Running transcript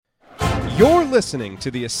You're listening to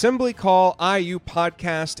the Assembly Call IU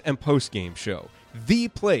podcast and postgame show, the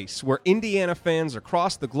place where Indiana fans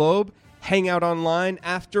across the globe hang out online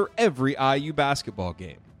after every IU basketball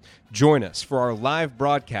game. Join us for our live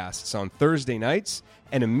broadcasts on Thursday nights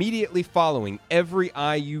and immediately following every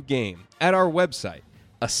IU game at our website,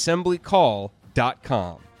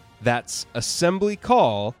 assemblycall.com. That's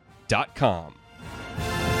assemblycall.com.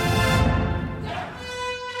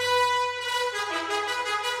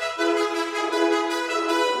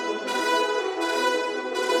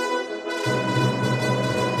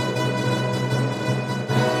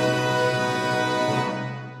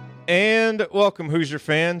 And welcome, Hoosier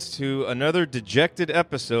fans, to another dejected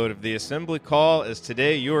episode of the Assembly Call, as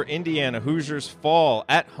today your Indiana Hoosiers fall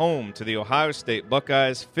at home to the Ohio State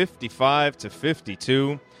Buckeyes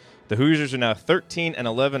 55-52. The Hoosiers are now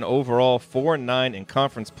 13-11 overall, 4-9 in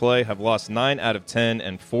conference play, have lost 9 out of 10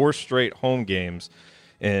 and 4 straight home games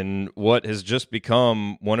in what has just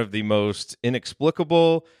become one of the most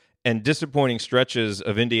inexplicable and disappointing stretches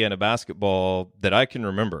of Indiana basketball that I can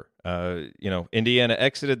remember. Indiana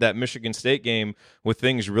exited that Michigan State game with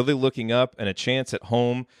things really looking up and a chance at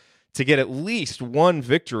home to get at least one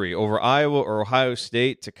victory over Iowa or Ohio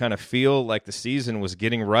State to kind of feel like the season was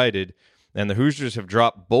getting righted. And the Hoosiers have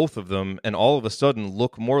dropped both of them and all of a sudden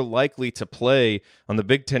look more likely to play on the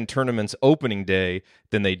Big Ten tournament's opening day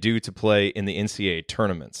than they do to play in the NCAA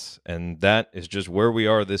tournaments. And that is just where we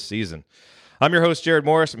are this season. I'm your host, Jared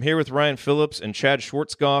Morris. I'm here with Ryan Phillips and Chad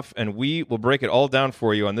Schwartzkopf, and we will break it all down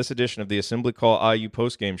for you on this edition of the Assembly Call IU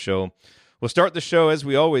postgame show. We'll start the show as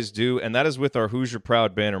we always do, and that is with our Hoosier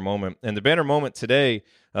Proud banner moment. And the banner moment today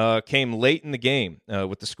came late in the game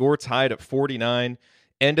with the score tied at 49.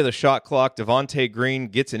 End of the shot clock, Devontae Green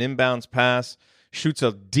gets an inbounds pass, shoots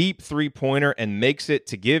a deep three-pointer, and makes it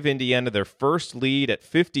to give Indiana their first lead at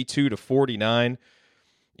 52-49.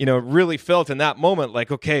 Really felt in that moment like,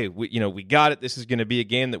 okay, we got it. This is going to be a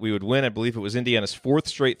game that we would win. I believe it was Indiana's fourth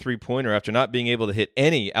straight three-pointer after not being able to hit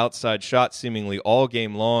any outside shot seemingly all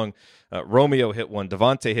game long. Romeo hit one,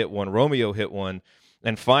 Devontae hit one, Romeo hit one,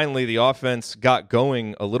 and finally the offense got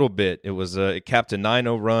going a little bit. It capped a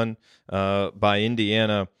 9-0 run by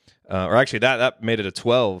Indiana. Or actually, that made it a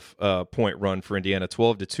 12-point run for Indiana,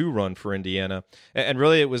 12-2 run for Indiana. And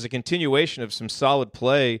really, it was a continuation of some solid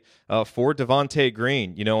play for Devontae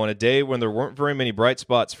Green. On a day when there weren't very many bright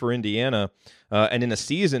spots for Indiana, and in a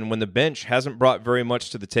season when the bench hasn't brought very much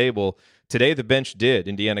to the table, today the bench did.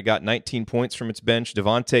 Indiana got 19 points from its bench.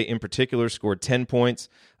 Devontae, in particular, scored 10 points,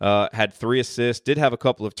 had 3 assists, did have a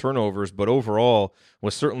couple of turnovers, but overall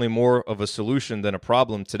was certainly more of a solution than a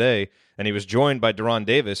problem today. And he was joined by Deron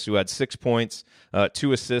Davis, who had 6 points,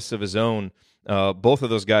 2 assists of his own. Both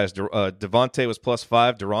of those guys, Devontae was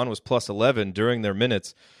 +5, Deron was +11 during their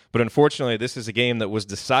minutes. But unfortunately, this is a game that was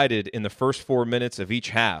decided in the first 4 minutes of each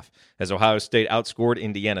half, as Ohio State outscored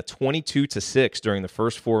Indiana 22-6 during the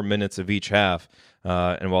first 4 minutes of each half.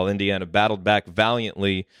 And while Indiana battled back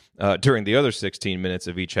valiantly during the other 16 minutes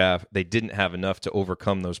of each half, they didn't have enough to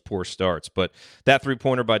overcome those poor starts. But that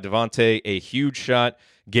three-pointer by Devontae, a huge shot,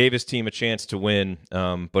 gave his team a chance to win,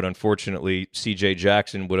 but unfortunately, C.J.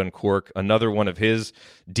 Jackson would uncork another one of his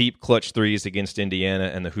deep clutch threes against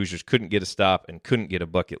Indiana, and the Hoosiers couldn't get a stop and couldn't get a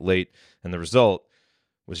bucket late, and the result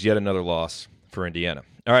was yet another loss for Indiana.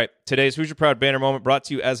 All right, today's Hoosier Proud banner moment brought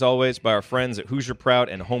to you, as always, by our friends at Hoosier Proud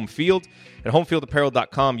and Home Field. At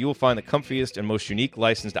homefieldapparel.com, you will find the comfiest and most unique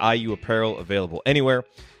licensed IU apparel available anywhere.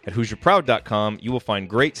 At HoosierProud.com, you will find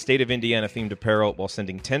great State of Indiana-themed apparel while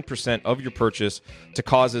sending 10% of your purchase to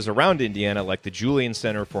causes around Indiana like the Julian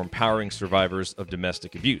Center for Empowering Survivors of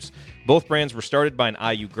Domestic Abuse. Both brands were started by an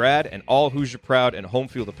IU grad, and all Hoosier Proud and Home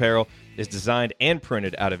Field apparel is designed and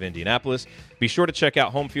printed out of Indianapolis. Be sure to check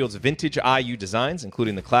out Home Field's vintage IU designs,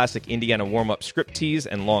 including the classic Indiana warm-up script tees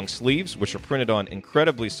and long sleeves, which are printed on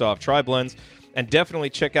incredibly soft tri-blends. And definitely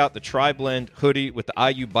check out the Tri-Blend hoodie with the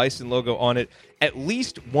IU Bison logo on it at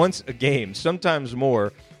least once a game, sometimes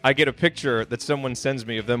more. I get a picture that someone sends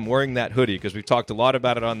me of them wearing that hoodie because we've talked a lot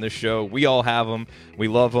about it on this show. We all have them. We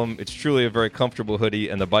love them. It's truly a very comfortable hoodie,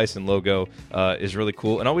 and the Bison logo is really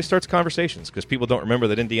cool and always starts conversations because people don't remember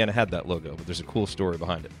that Indiana had that logo, but there's a cool story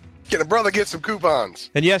behind it. Can a brother get some coupons?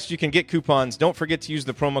 And yes, you can get coupons. Don't forget to use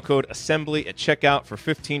the promo code ASSEMBLY at checkout for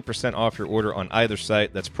 15% off your order on either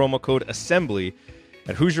site. That's promo code ASSEMBLY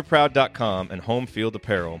at HoosierProud.com and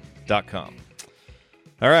HomeFieldApparel.com.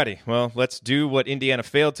 Alrighty, well, let's do what Indiana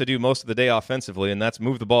failed to do most of the day offensively, and that's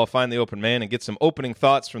move the ball, find the open man, and get some opening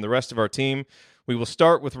thoughts from the rest of our team. We will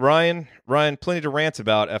start with Ryan. Ryan, plenty to rant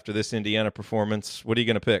about after this Indiana performance. What are you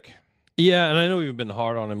going to pick? Yeah, and I know we've been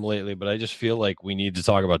hard on him lately, but I just feel like we need to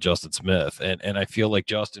talk about Justin Smith. And I feel like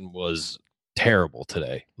Justin was terrible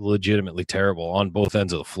today, legitimately terrible on both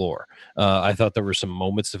ends of the floor. I thought there were some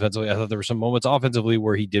moments defensively. I thought there were some moments offensively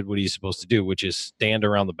where he did what he's supposed to do, which is stand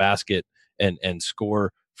around the basket and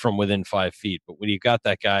score from within 5 feet. But when you got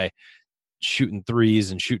that guy shooting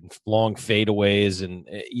threes and shooting long fadeaways and,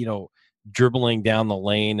 dribbling down the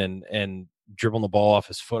lane and dribbling the ball off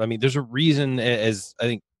his foot. I mean, there's a reason, as I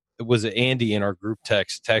think it was Andy in our group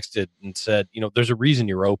texted and said, there's a reason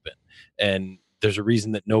you're open, and there's a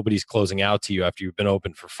reason that nobody's closing out to you after you've been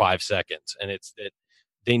open for 5 seconds. And it's that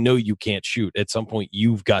they know you can't shoot. At some point,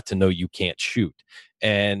 you've got to know you can't shoot.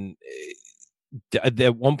 And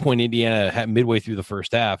at one point, Indiana had midway through the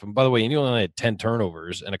first half, and by the way, Indiana only had 10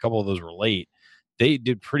 turnovers, and a couple of those were late. They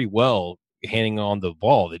did pretty well handing on the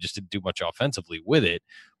ball. They just didn't do much offensively with it.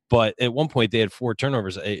 But at one point, they had 4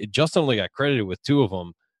 turnovers. Justin only got credited with 2 of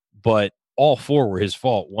them, but all 4 were his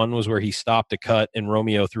fault. One was where he stopped a cut and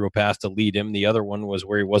Romeo threw a pass to lead him. The other one was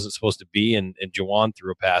where he wasn't supposed to be, and Juwan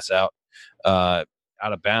threw a pass out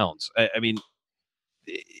of bounds. I mean,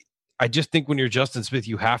 I just think when you're Justin Smith,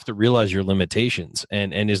 you have to realize your limitations,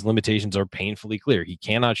 and his limitations are painfully clear. He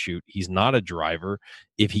cannot shoot. He's not a driver.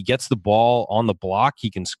 If he gets the ball on the block, he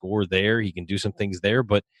can score there. He can do some things there,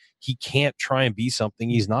 but he can't try and be something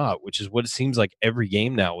he's not, which is what it seems like every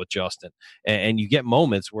game now with Justin. And you get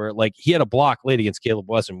moments where, like, he had a block late against Caleb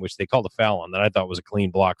Wesson, which they called a foul on, that I thought was a clean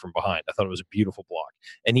block from behind. I thought it was a beautiful block.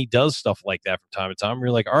 And he does stuff like that from time to time. You're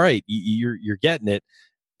like, all right, you're getting it.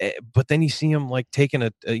 But then you see him like taking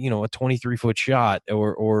a 23-foot shot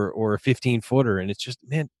or a 15-footer, and it's just,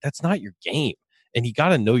 man, that's not your game. And you got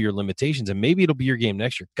to know your limitations, and maybe it'll be your game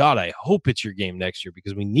next year. God, I hope it's your game next year,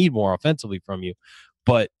 because we need more offensively from you.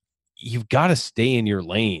 But you've got to stay in your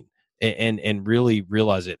lane and really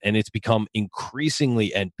realize it. And it's become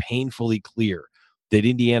increasingly and painfully clear that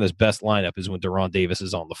Indiana's best lineup is when Deron Davis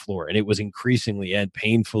is on the floor, and it was increasingly and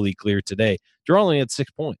painfully clear today. Deron only had 6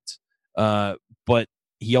 points, but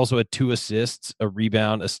he also had 2 assists, a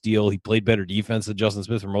rebound, a steal. He played better defense than Justin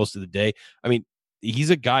Smith for most of the day. I mean,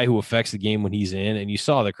 he's a guy who affects the game when he's in, and you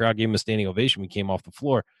saw the crowd gave him a standing ovation when he came off the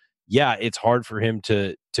floor. Yeah, it's hard for him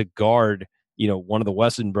to guard, one of the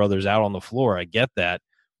Wesson brothers out on the floor. I get that,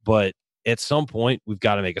 but at some point we've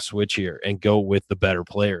got to make a switch here and go with the better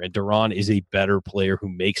player. And Deron is a better player who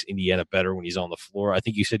makes Indiana better when he's on the floor. I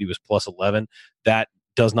think you said he was plus 11. That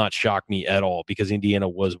does not shock me at all, because Indiana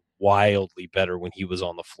was wildly better when he was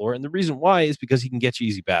on the floor. And the reason why is because he can get you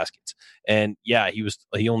easy baskets. And yeah,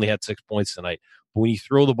 he only had 6 points tonight. But when you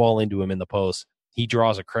throw the ball into him in the post, he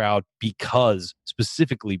draws a crowd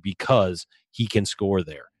specifically because he can score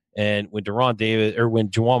there. And when when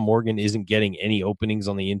Juwan Morgan isn't getting any openings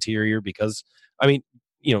on the interior, because, I mean,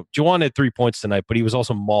 Juwan had 3 points tonight, but he was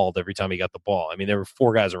also mauled every time he got the ball. I mean, there were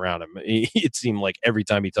 4 guys around him. It seemed like every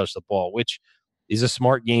time he touched the ball, which is a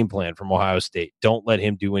smart game plan from Ohio State. Don't let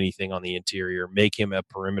him do anything on the interior. Make him a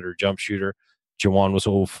perimeter jump shooter. Juwan was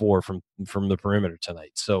 0-4 from the perimeter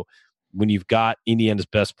tonight. So when you've got Indiana's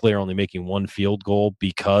best player only making 1 field goal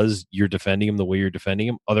because you're defending him the way you're defending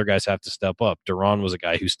him, other guys have to step up. Deron was a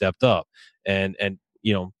guy who stepped up. And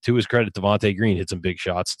to his credit, Devontae Green hit some big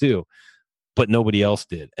shots too, but nobody else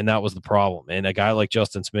did. And that was the problem. And a guy like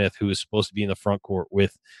Justin Smith, who is supposed to be in the front court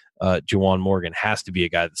with Juwan Morgan, has to be a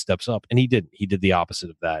guy that steps up. And he didn't. He did the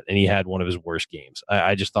opposite of that. And he had one of his worst games.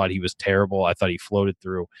 I just thought he was terrible. I thought he floated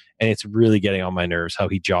through. And it's really getting on my nerves how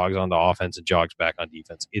he jogs onto offense and jogs back on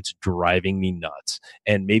defense. It's driving me nuts.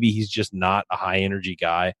 And maybe he's just not a high energy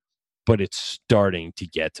guy, but it's starting to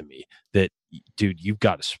get to me that, dude, you've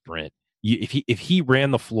got to sprint. If he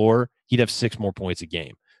ran the floor, he'd have 6 more points a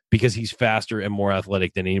game, because he's faster and more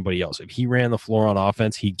athletic than anybody else. If he ran the floor on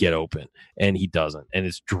offense, he'd get open, and he doesn't. And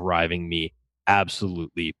it's driving me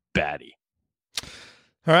absolutely batty.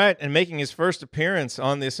 All right, and making his first appearance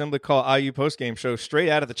on the Assembly Call IU postgame show, straight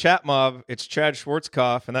out of the chat mob, it's Chad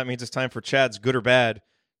Schwarzkopf, and that means it's time for Chad's good or bad.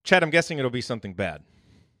 Chad, I'm guessing it'll be something bad.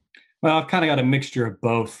 Well, I've kind of got a mixture of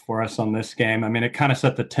both for us on this game. I mean, it kind of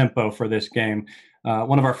set the tempo for this game.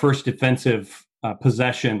 One of our first defensive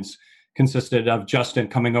possessions consisted of Justin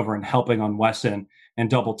coming over and helping on Wesson and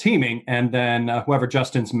double teaming, and then whoever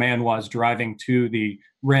Justin's man was driving to the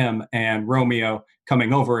rim, and Romeo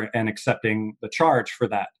coming over and accepting the charge for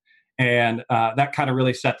that. And that kind of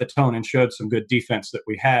really set the tone and showed some good defense that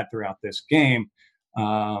we had throughout this game.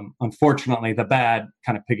 Unfortunately, the bad,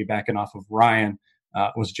 kind of piggybacking off of Ryan,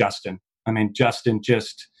 was Justin. I mean, Justin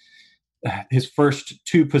just... his first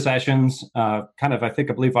 2 possessions, I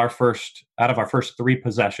believe our first 3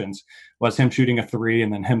 possessions was him shooting a 3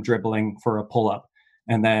 and then him dribbling for a pull-up.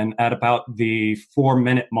 And then at about the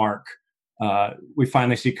 4-minute mark, We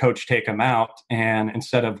finally see Coach take him out, and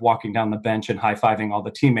instead of walking down the bench and high-fiving all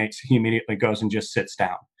the teammates, he immediately goes and just sits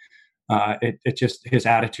down. It just, his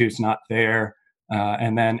attitude's not there.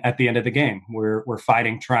 And then at the end of the game, we're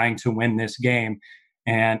fighting, trying to win this game,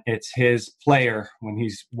 and it's his player, when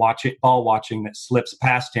he's ball watching, that slips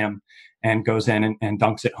past him and goes in and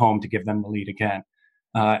dunks it home to give them the lead again.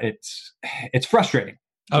 It's frustrating.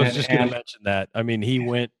 I was just going to mention that. I mean,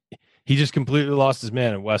 he just completely lost his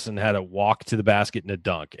man, and Wesson had to walk to the basket and a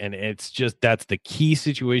dunk. And that's the key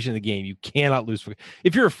situation of the game. You cannot lose.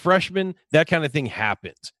 If you're a freshman, that kind of thing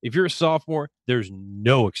happens. If you're a sophomore, there's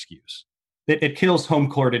no excuse. It kills home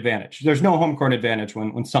court advantage. There's no home court advantage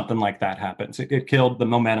when something like that happens. It killed the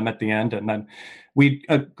momentum at the end. And then we,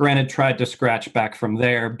 granted, tried to scratch back from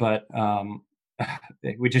there, but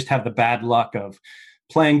we just have the bad luck of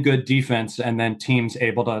playing good defense and then teams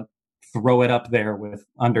able to throw it up there with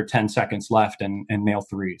under 10 seconds left and nail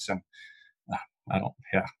threes. And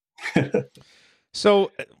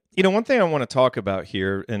So, one thing I want to talk about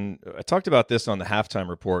here, and I talked about this on the halftime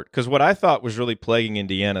report, because what I thought was really plaguing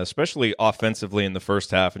Indiana, especially offensively in the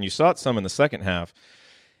first half, and you saw it some in the second half,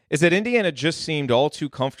 is that Indiana just seemed all too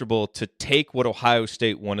comfortable to take what Ohio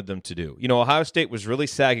State wanted them to do. Ohio State was really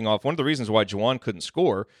sagging off. One of the reasons why Juwan couldn't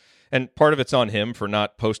score, and part of it's on him for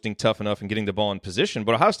not posting tough enough and getting the ball in position,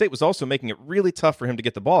 but Ohio State was also making it really tough for him to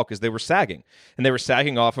get the ball because they were sagging. And they were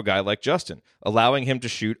sagging off a guy like Justin, allowing him to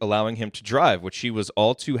shoot, allowing him to drive, which he was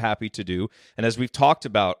all too happy to do. And as we've talked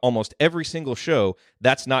about almost every single show,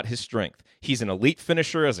 that's not his strength. He's an elite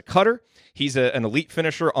finisher as a cutter. He's an elite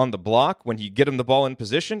finisher on the block. When you get him the ball in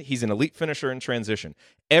position, he's an elite finisher in transition.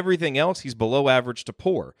 Everything else, he's below average to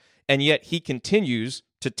poor. And yet he continues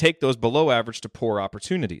to take those below average to poor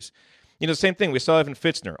opportunities. Same thing. We saw Evan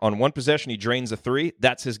Fitzner. On one possession, he drains a three.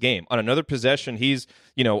 That's his game. On another possession, he's,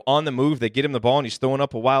 on the move. They get him the ball, and he's throwing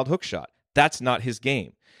up a wild hook shot. That's not his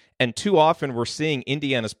game. And too often, we're seeing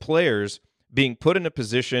Indiana's players being put in a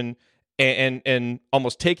position and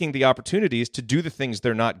almost taking the opportunities to do the things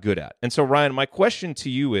they're not good at. And so, Ryan, my question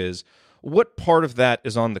to you is, what part of that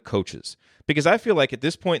is on the coaches? Because I feel like at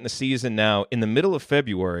this point in the season now, in the middle of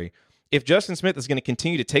February, if Justin Smith is going to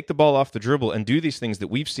continue to take the ball off the dribble and do these things that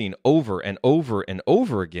we've seen over and over and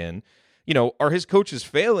over again, are his coaches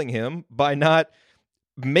failing him by not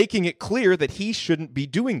making it clear that he shouldn't be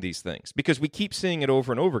doing these things? Because we keep seeing it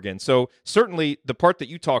over and over again. So certainly the part that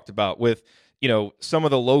you talked about with, some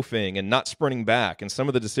of the loafing and not sprinting back and some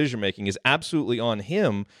of the decision-making is absolutely on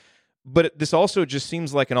him. But this also just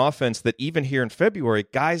seems like an offense that even here in February,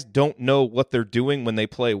 guys don't know what they're doing when they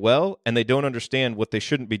play well, and they don't understand what they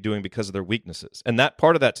shouldn't be doing because of their weaknesses. And that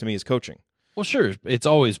part of that to me is coaching. Well, sure. It's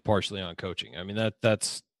always partially on coaching. I mean,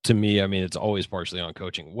 that's to me, it's always partially on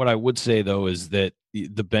coaching. What I would say, though, is that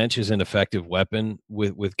the bench is an effective weapon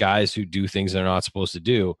with guys who do things they're not supposed to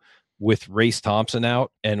do. With Race Thompson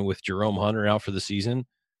out and with Jerome Hunter out for the season,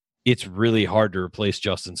 it's really hard to replace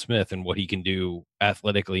Justin Smith and what he can do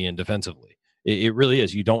athletically and defensively. It really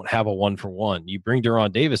is. You don't have a 1-for-1. You bring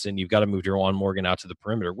Deron Davis in, you've got to move Jawan Morgan out to the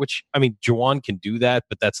perimeter, which, Jawan can do that,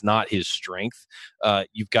 but that's not his strength.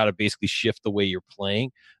 You've got to basically shift the way you're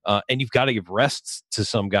playing, and you've got to give rests to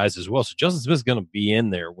some guys as well. So Justin Smith's going to be in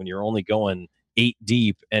there when you're only going 8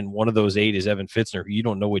 deep, and one of those 8 is Evan Fitzner, who you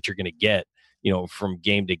don't know what you're going to get, from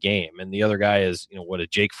game to game. And the other guy is, a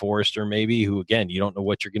Jake Forrester maybe, who, again, you don't know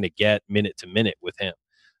what you're going to get minute to minute with him.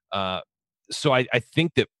 So I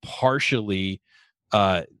think that partially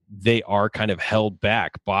they are kind of held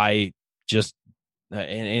back by just,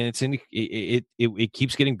 and it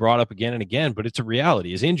keeps getting brought up again and again, but it's a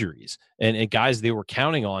reality, is injuries. And guys they were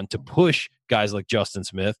counting on to push guys like Justin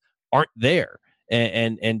Smith aren't there.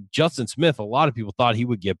 And Justin Smith, a lot of people thought he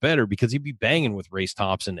would get better because he'd be banging with Race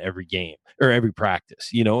Thompson every game or every practice,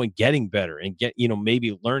 and getting better and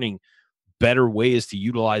maybe learning better ways to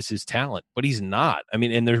utilize his talent, but he's not.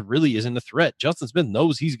 And there really isn't a threat. Justin Smith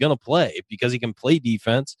knows he's going to play because he can play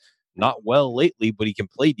defense, not well lately, but he can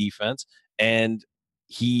play defense. And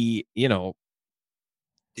he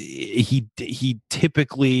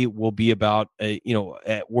typically will be about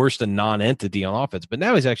at worst a non-entity on offense, but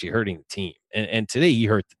now he's actually hurting the team. And today he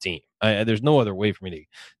hurt the team. There's no other way for me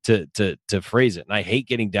to phrase it. And I hate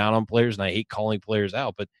getting down on players and I hate calling players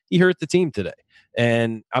out, but he hurt the team today.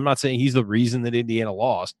 And I'm not saying he's the reason that Indiana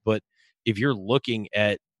lost, but if you're looking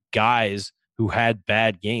at guys who had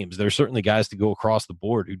bad games, there's certainly guys to go across the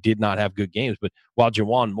board who did not have good games. But while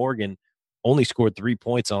Jawan Morgan only scored 3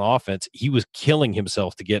 points on offense, he was killing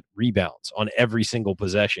himself to get rebounds on every single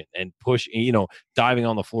possession and push, diving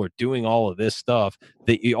on the floor, doing all of this stuff,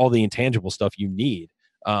 all the intangible stuff you need.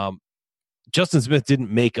 Justin Smith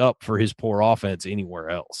didn't make up for his poor offense anywhere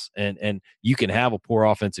else. And you can have a poor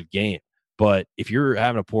offensive game, but if you're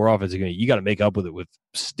having a poor offensive game, you got to make up with it with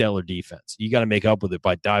stellar defense. You got to make up with it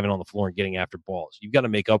by diving on the floor and getting after balls. You've got to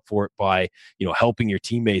make up for it by, helping your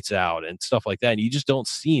teammates out and stuff like that. And you just don't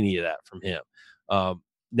see any of that from him.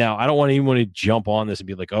 Now, I don't want anyone to jump on this and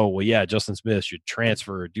be like, oh, well, yeah, Justin Smith should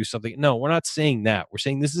transfer or do something. No, we're not saying that. We're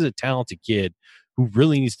saying this is a talented kid who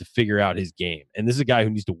really needs to figure out his game. And this is a guy who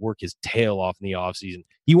needs to work his tail off in the offseason.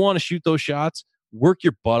 You want to shoot those shots? Work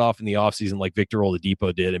your butt off in the offseason like Victor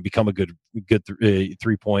Oladipo did and become a good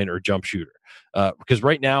three-point or jump shooter. Because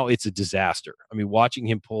right now it's a disaster. I mean, watching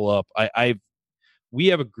him pull up, we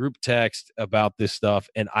have a group text about this stuff,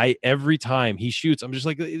 and every time he shoots, I'm just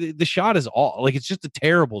like, the shot is all like, it's just a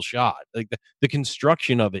terrible shot. Like the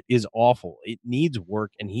construction of it is awful. It needs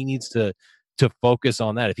work, and he needs to focus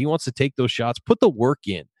on that. If he wants to take those shots, put the work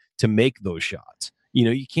in to make those shots.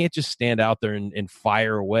 You can't just stand out there and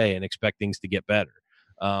fire away and expect things to get better.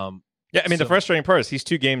 Yeah, I mean, the frustrating part is he's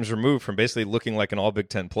 2 games removed from basically looking like an all Big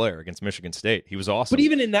Ten player against Michigan State. He was awesome. But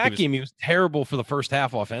even in that game, he was terrible for the first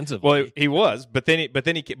half offensively. Well, he was, but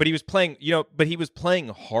he was playing, but he was playing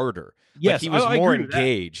harder. Yes, like he was more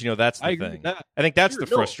engaged. That's the I agree thing. with that. I think that's the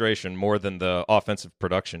frustration more than the offensive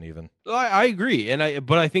production even. I agree.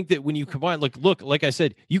 But I think that when you combine, look, like I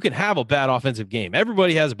said, you can have a bad offensive game.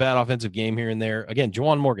 Everybody has a bad offensive game here and there. Again,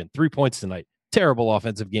 Juwan Morgan, 3 points tonight. Terrible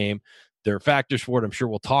offensive game. There are factors for it I'm sure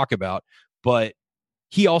we'll talk about. But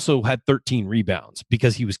he also had 13 rebounds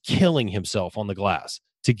because he was killing himself on the glass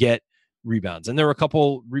to get rebounds. And there were a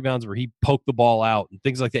couple rebounds where he poked the ball out and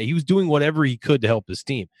things like that. He was doing whatever he could to help his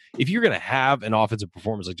team. If you're going to have an offensive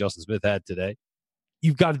performance like Justin Smith had today,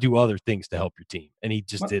 you've got to do other things to help your team. And he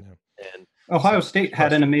just didn't. And Ohio State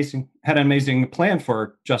had an amazing plan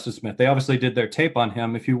for Justin Smith. They obviously did their tape on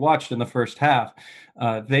him. If you watched in the first half,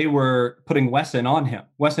 they were putting Wesson on him.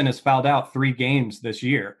 Wesson has fouled out 3 games this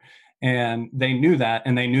year. And they knew that,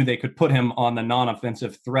 and they knew they could put him on the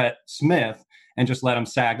non-offensive threat Smith and just let him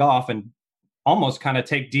sag off and almost kind of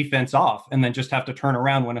take defense off, and then just have to turn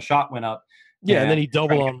around when a shot went up. Yeah, and then he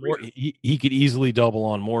double on Morgan. He could easily double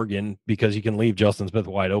on Morgan because he can leave Justin Smith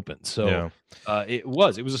wide open. So it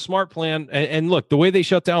was a smart plan. And look, the way they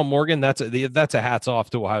shut down Morgan, that's a hats off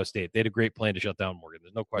to Ohio State. They had a great plan to shut down Morgan.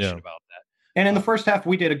 There's no question about that. And in the first half,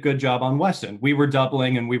 we did a good job on Wesson. We were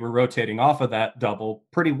doubling and we were rotating off of that double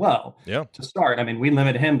pretty well to start. I mean, we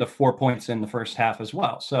limited him to 4 points in the first half as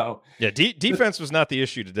well. So defense was not the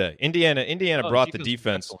issue today. Indiana brought the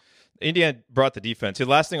defense. Indiana brought the defense. The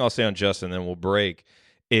last thing I'll say on Justin, then we'll break,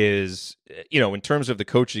 is, in terms of the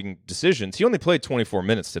coaching decisions, he only played 24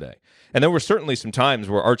 minutes today. And there were certainly some times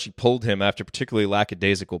where Archie pulled him after particularly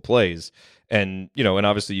lackadaisical plays. And, and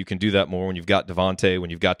obviously you can do that more when you've got Devontae, when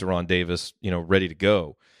you've got Deron Davis, ready to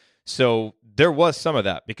go. So there was some of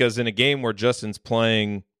that, because in a game where Justin's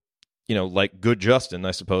playing, like good Justin,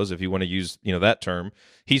 I suppose, if you want to use, that term,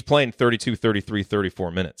 he's playing 32, 33,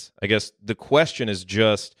 34 minutes. I guess the question is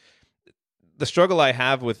just, the struggle I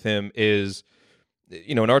have with him is,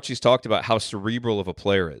 and Archie's talked about how cerebral of a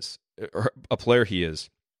player he is.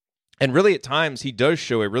 And really, at times, he does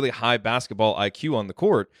show a really high basketball IQ on the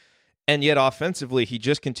court, and yet offensively, he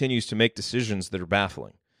just continues to make decisions that are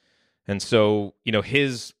baffling. And so,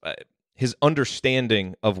 his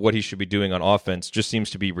understanding of what he should be doing on offense just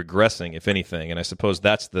seems to be regressing, if anything. And I suppose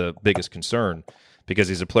that's the biggest concern, because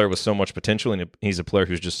he's a player with so much potential, and he's a player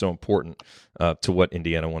who's just so important to what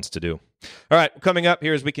Indiana wants to do. All right, coming up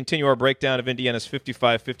here as we continue our breakdown of Indiana's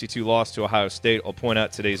 55-52 loss to Ohio State, I'll point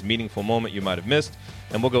out today's meaningful moment you might have missed,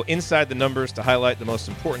 and we'll go inside the numbers to highlight the most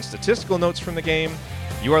important statistical notes from the game.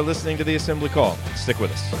 You are listening to the Assembly Call. Stick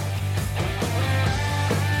with us.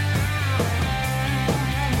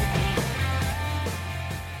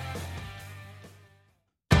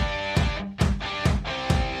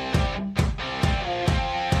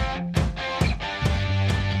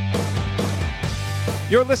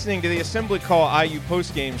 You're listening to the Assembly Call IU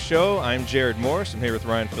postgame show. I'm Jared Morris. I'm here with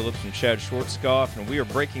Ryan Phillips and Chad Schwartzkopf, and we are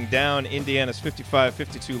breaking down Indiana's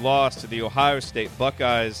 55-52 loss to the Ohio State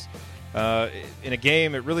Buckeyes in a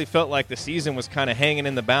game. It really felt like the season was kind of hanging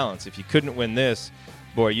in the balance. If you couldn't win this,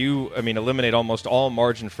 boy, eliminate almost all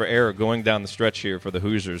margin for error going down the stretch here for the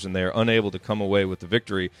Hoosiers, and they are unable to come away with the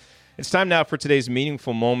victory. It's time now for today's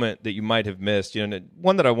meaningful moment that you might have missed.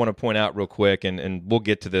 One that I want to point out real quick, and we'll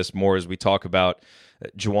get to this more as we talk about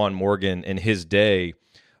Juwan Morgan and his day.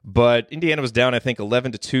 But Indiana was down, I think,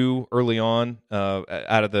 11-2 early on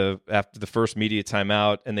after the first media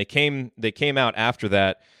timeout, and they came out after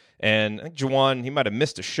that. And I think Juwan, he might have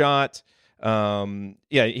missed a shot.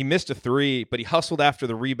 Yeah, he missed a three, but he hustled after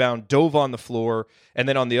the rebound, dove on the floor, and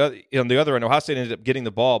then on the other end, Ohio State ended up getting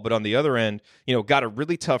the ball, but on the other end, got a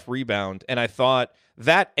really tough rebound. And I thought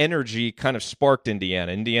that energy kind of sparked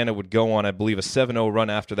Indiana. Indiana would go on, I believe, a 7-0 run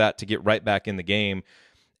after that to get right back in the game.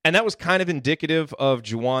 And that was kind of indicative of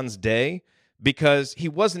Juwan's day because he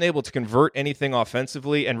wasn't able to convert anything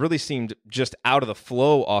offensively and really seemed just out of the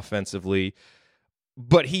flow offensively.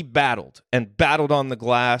 But he battled on the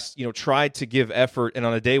glass, tried to give effort. And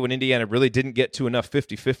on a day when Indiana really didn't get to enough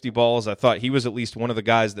 50-50 balls, I thought he was at least one of the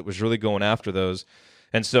guys that was really going after those.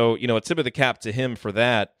 And so, a tip of the cap to him for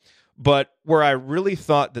that. But where I really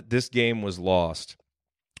thought that this game was lost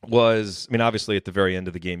was, obviously at the very end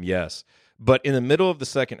of the game, yes. But in the middle of the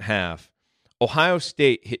second half, Ohio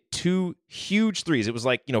State hit two huge threes. It was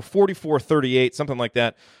like, 44-38, something like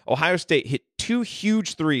that. Ohio State hit two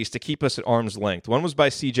huge threes to keep us at arm's length. One was by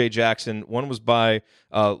C.J. Jackson. One was by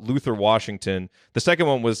Luther Washington. The second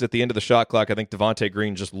one was at the end of the shot clock. I think Devontae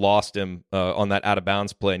Green just lost him on that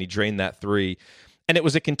out-of-bounds play, and he drained that three. And it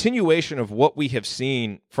was a continuation of what we have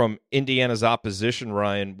seen from Indiana's opposition,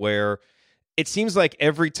 Ryan, where it seems like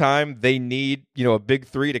every time they need, a big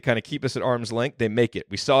three to kind of keep us at arm's length, they make it.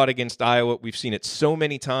 We saw it against Iowa. We've seen it so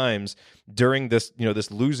many times during this,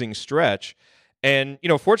 this losing stretch. And,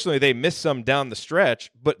 fortunately, they missed some down the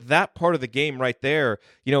stretch. But that part of the game right there,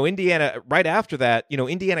 Indiana, right after that,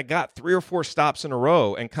 Indiana got 3 or 4 stops in a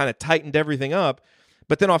row and kind of tightened everything up.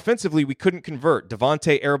 But then offensively, we couldn't convert.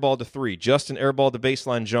 Devontae airballed to 3. Justin airballed the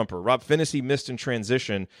baseline jumper. Rob Finney missed in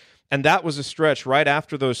transition. And that was a stretch right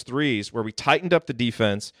after those threes where we tightened up the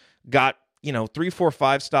defense, got, 3, 4,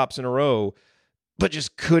 5 stops in a row, but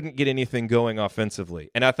just couldn't get anything going offensively.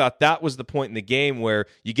 And I thought that was the point in the game where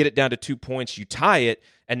you get it down to 2 points, you tie it,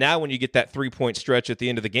 and now when you get that 3-point stretch at the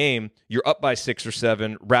end of the game, you're up by 6 or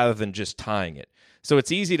 7 rather than just tying it. So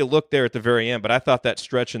it's easy to look there at the very end, but I thought that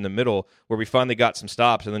stretch in the middle where we finally got some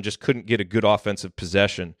stops and then just couldn't get a good offensive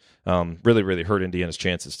possession really, really hurt Indiana's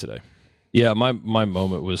chances today. Yeah, my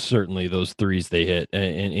moment was certainly those threes they hit,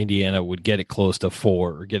 and Indiana would get it close to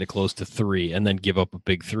 4 or get it close to 3 and then give up a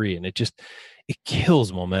big 3, and it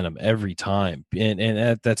kills momentum every time.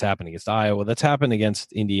 And that's happened against Iowa. That's happened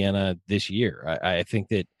against Indiana this year. I think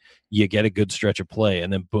that you get a good stretch of play,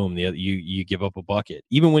 and then boom, you give up a bucket.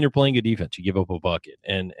 Even when you're playing good defense, you give up a bucket.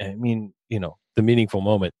 And the meaningful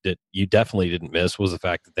moment that you definitely didn't miss was the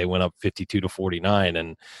fact that they went up 52-49,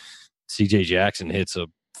 and C.J. Jackson hits a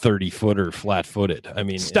 30-footer flat-footed.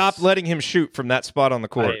 Stop letting him shoot from that spot on the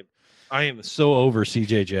court. I am so over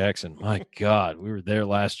C.J. Jackson. My God, we were there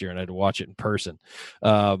last year, and I had to watch it in person.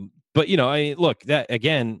 But look,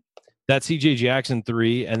 that C.J. Jackson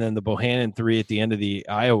 3 and then the Bohannon 3 at the end of the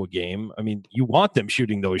Iowa game. You want them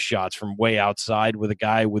shooting those shots from way outside with a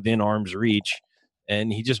guy within arm's reach,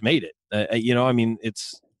 and he just made it.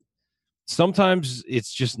 It's sometimes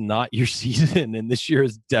it's just not your season, and this year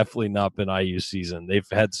has definitely not been IU's season. They've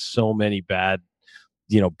had so many bad,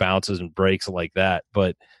 bounces and breaks like that,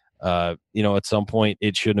 but at some point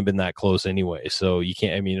it shouldn't have been that close anyway. So you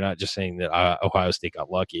can't. You're not just saying that Ohio State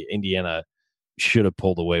got lucky. Indiana should have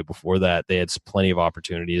pulled away before that. They had plenty of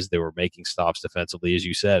opportunities. They were making stops defensively, as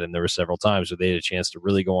you said, and there were several times where they had a chance to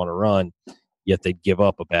really go on a run, yet they'd give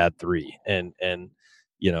up a bad 3. And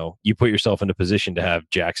you put yourself in a position to have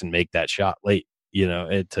Jackson make that shot late,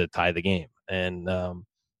 to tie the game. And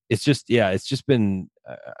it's just been,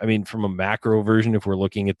 from a macro version, if we're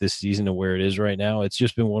looking at this season and where it is right now, it's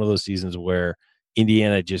just been one of those seasons where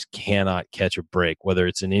Indiana just cannot catch a break, whether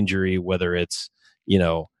it's an injury, whether it's,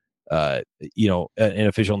 an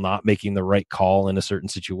official not making the right call in a certain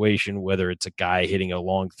situation, whether it's a guy hitting a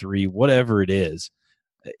long 3, whatever it is,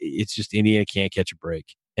 it's just Indiana can't catch a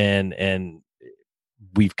break. And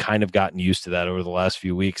we've kind of gotten used to that over the last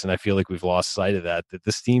few weeks. And I feel like we've lost sight of that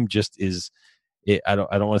this team just is, I don't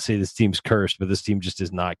want to say this team's cursed, but this team just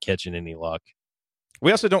is not catching any luck.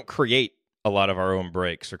 We also don't create a lot of our own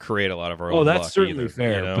breaks or create a lot of our own luck. Oh, that's certainly either,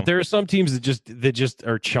 fair. But there are some teams that just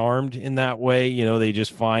are charmed in that way. They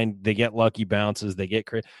just they get lucky bounces. They get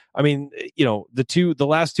the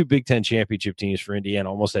last 2 Big Ten championship teams for Indiana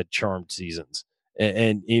almost had charmed seasons.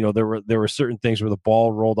 And there were certain things where the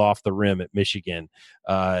ball rolled off the rim at Michigan,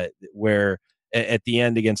 where at the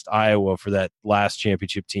end against Iowa for that last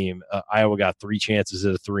championship team, Iowa got 3 chances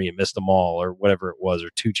at a 3 and missed them all, or whatever it was, or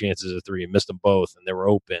 2 chances at a 3 and missed them both, and they were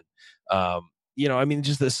open.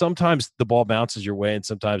 Just that sometimes the ball bounces your way and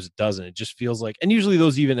sometimes it doesn't. It just feels like, and usually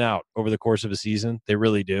those even out over the course of a season. They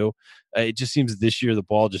really do. It just seems that this year the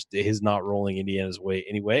ball just is not rolling Indiana's way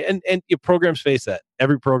anyway. And your programs face that.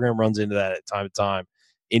 Every program runs into that at time to time.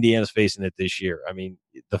 Indiana's facing it this year.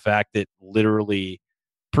 The fact that literally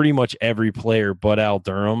pretty much every player but Al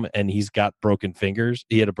Durham, and he's got broken fingers.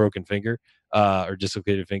 He had a broken finger or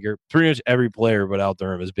dislocated finger. Pretty much every player but Al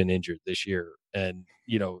Durham has been injured this year. And,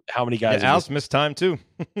 how many guys? Yeah, Al's missed time too.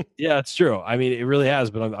 Yeah, it's true. I mean, it really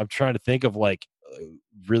has, but I'm trying to think of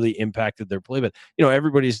really impacted their play. But,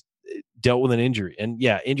 everybody's dealt with an injury. And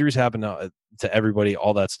yeah, injuries happen to everybody,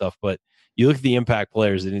 all that stuff. But you look at the impact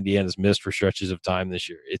players that Indiana's missed for stretches of time this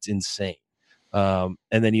year. It's insane. And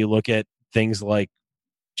then you look at things like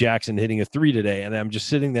Jackson hitting a 3 today, and I'm just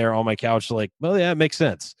sitting there on my couch like, well, yeah, it makes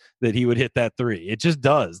sense that he would hit that 3. It just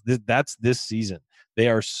does. That's this season. They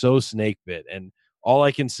are so snake bit. And all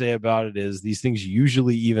I can say about it is these things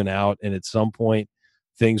usually even out, and at some point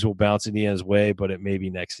things will bounce Indiana's way, but it may be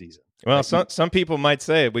next season. Well, some people might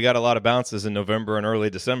say we got a lot of bounces in November and early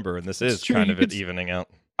December, and this is kind of it evening out.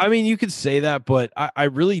 I mean, you could say that, but I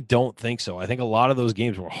really don't think so. I think a lot of those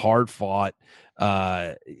games were hard fought.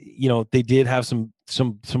 They did have some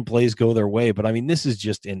plays go their way, but I mean, this is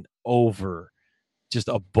just just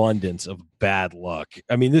abundance of bad luck.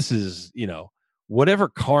 I mean, this is, whatever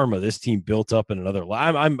karma this team built up in another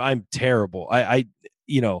life. I'm terrible. I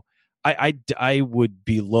would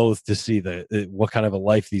be loath to see what kind of a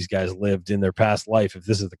life these guys lived in their past life if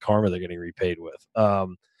this is the karma they're getting repaid with.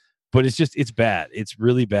 But it's bad. It's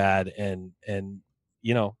really bad, and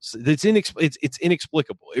it's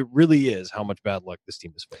inexplicable. It really is how much bad luck this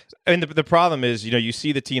team has faced. And the problem is, you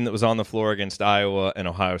see the team that was on the floor against Iowa and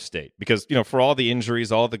Ohio State because, for all the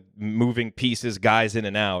injuries, all the moving pieces, guys in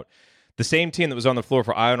and out, the same team that was on the floor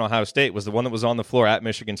for Iowa and Ohio State was the one that was on the floor at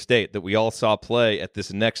Michigan State that we all saw play at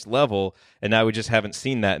this next level, and now we just haven't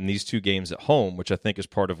seen that in these 2 games at home, which I think is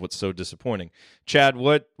part of what's so disappointing. Chad,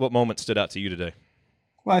 what moment stood out to you today?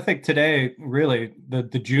 Well, I think today, really, the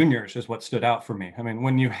juniors is what stood out for me. I mean,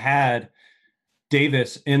 when you had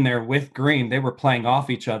Davis in there with Green, they were playing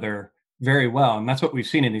off each other very well. And that's what we've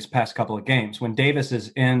seen in these past couple of games. When Davis is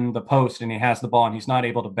in the post and he has the ball and he's not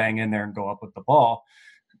able to bang in there and go up with the ball,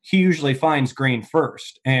 he usually finds Green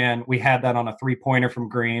first. And we had that on a 3-pointer from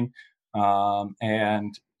Green.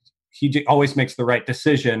 And he always makes the right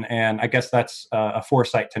decision. And I guess that's a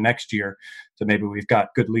foresight to next year. So maybe we've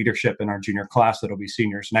got good leadership in our junior class that'll be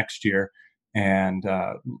seniors next year and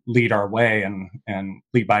lead our way and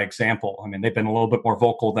lead by example. I mean, they've been a little bit more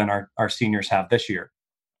vocal than our seniors have this year.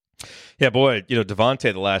 Yeah, boy,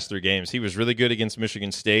 Devontae the last 3 games, he was really good against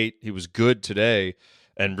Michigan State. He was good today.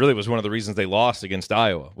 And really was one of the reasons they lost against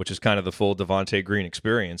Iowa, which is kind of the full Devontae Green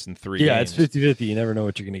experience in 3 games. Yeah, it's 50-50. You never know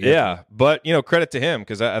what you're going to get. Yeah, but, credit to him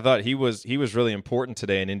because I thought he was really important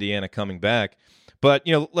today in Indiana coming back. But,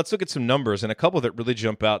 let's look at some numbers, and a couple that really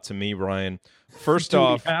jump out to me, Ryan. First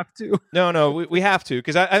off, we have to? No, we have to,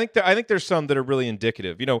 because I think there's some that are really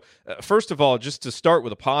indicative. First of all, just to start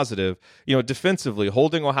with a positive, defensively,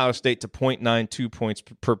 holding Ohio State to 0.92 points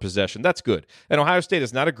per possession, that's good. And Ohio State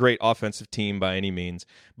is not a great offensive team by any means,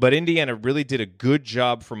 but Indiana really did a good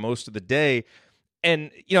job for most of the day.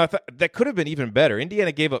 And, I thought that could have been even better.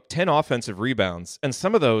 Indiana gave up 10 offensive rebounds, and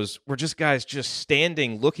some of those were just guys just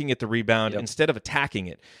standing, looking at the rebound instead of attacking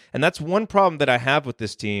it. And that's one problem that I have with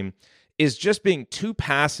this team is just being too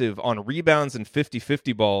passive on rebounds and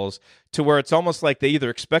 50-50 balls to where it's almost like they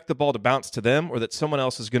either expect the ball to bounce to them or that someone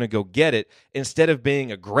else is going to go get it instead of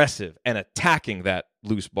being aggressive and attacking that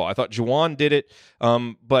loose ball. I thought Juwan did it,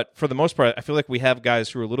 but for the most part, I feel like we have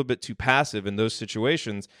guys who are a little bit too passive in those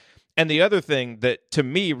situations. And the other thing that, to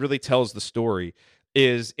me, really tells the story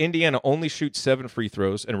is Indiana only shoots 7 free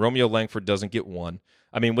throws, and Romeo Langford doesn't get 1.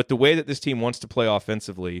 I mean, with the way that this team wants to play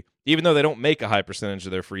offensively, even though they don't make a high percentage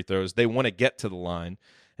of their free throws, they want to get to the line.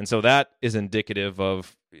 And so that is indicative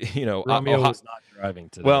of, Romeo was not driving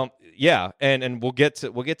today. Well, yeah, and we'll get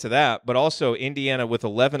to that, but also Indiana with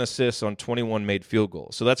 11 assists on 21 made field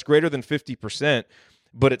goals. So that's greater than 50%,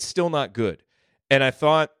 but it's still not good. And I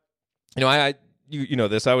thought, you know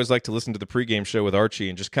this, I always like to listen to the pregame show with Archie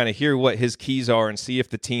and just kind of hear what his keys are and see if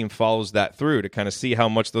the team follows that through to kind of see how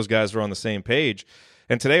much those guys are on the same page.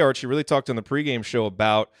 And today, Archie really talked on the pregame show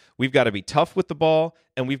about we've got to be tough with the ball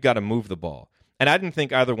and we've got to move the ball. And I didn't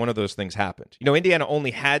think either one of those things happened. Indiana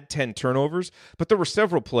only had 10 turnovers, but there were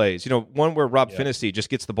several plays. One where Rob Finney just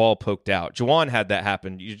gets the ball poked out. Juwan had that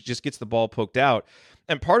happen. He just gets the ball poked out.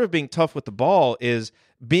 And part of being tough with the ball is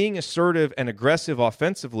being assertive and aggressive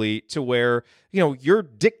offensively to where, you're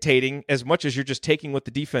dictating as much as you're just taking what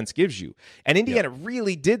the defense gives you. And Indiana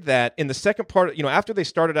really did that in the second part. After they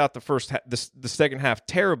started out the second half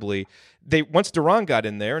terribly, once Duran got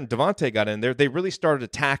in there and Devontae got in there, they really started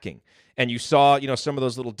attacking. And you saw, some of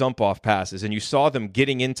those little dump-off passes, and you saw them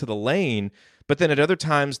getting into the lane. But then at other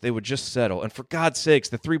times they would just settle. And for God's sakes,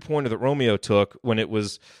 the 3-pointer that Romeo took when it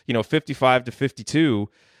was 55-52.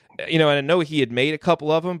 And I know he had made a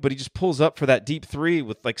couple of them, but he just pulls up for that deep three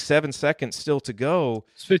with like 7 seconds still to go.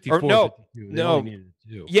 It's 54, or, no, 52. No.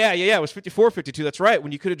 Yeah. It was 54-52. That's right.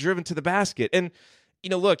 When you could have driven to the basket. And,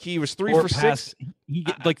 look, he was 3 for 6. He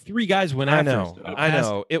like 3 guys went after him. I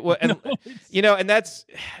know. It was, and, and that's,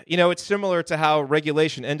 it's similar to how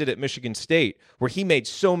regulation ended at Michigan State, where he made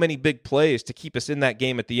so many big plays to keep us in that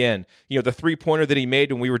game at the end. The 3-pointer that he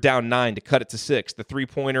made when we were down 9 to cut it to 6, the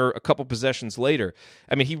 3-pointer a couple possessions later.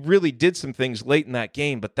 I mean, he really did some things late in that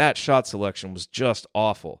game, but that shot selection was just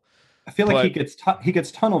awful. I feel like he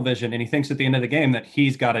gets tunnel vision, and he thinks at the end of the game that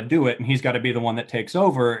he's got to do it, and he's got to be the one that takes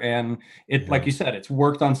over. And like you said, it's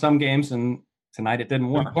worked on some games, and tonight it didn't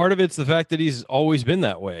work. And part of it's the fact that he's always been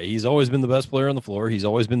that way. He's always been the best player on the floor. He's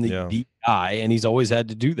always been the deep guy, and he's always had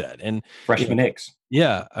to do that. And freshman eggs.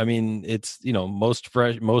 Yeah, I mean, it's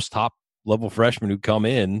most top level freshmen who come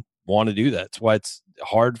in want to do that. That's why it's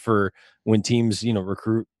hard for when teams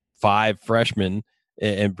recruit 5 freshmen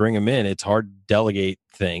and bring them in. It's hard to delegate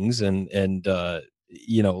things, and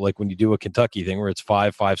like when you do a Kentucky thing where it's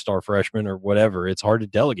 5 5-star freshmen or whatever, it's hard to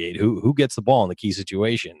delegate who gets the ball in the key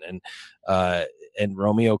situation. And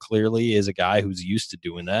Romeo clearly is a guy who's used to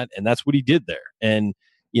doing that, and that's what he did there. And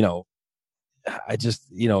I just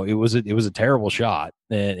it was a terrible shot,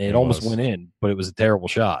 and it almost went in, but it was a terrible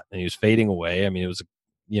shot, and he was fading away. I mean, it was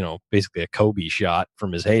basically a Kobe shot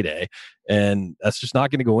from his heyday. And that's just not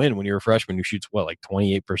going to go in when you're a freshman who shoots, like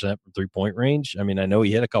 28% from 3-point range. I mean, I know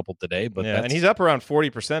he hit a couple today, but and he's up around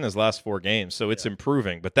 40% his last 4 games. So it's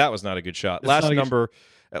improving, but that was not a good shot. Last number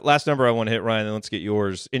I want to hit, Ryan, and let's get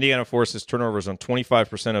yours. Indiana forces turnovers on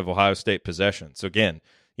 25% of Ohio State possessions. So again,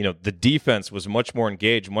 the defense was much more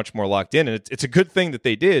engaged, much more locked in. And it's a good thing that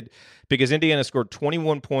they did, because Indiana scored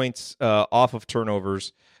 21 points off of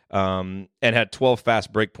turnovers, and had 12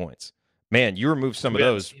 fast break points. Man, you removed some of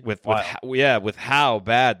those with how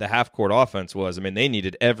bad the half-court offense was. I mean, they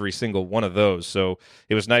needed every single one of those. So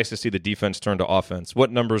it was nice to see the defense turn to offense. What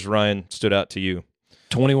numbers, Ryan, stood out to you?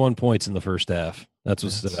 21 points in the first half. That's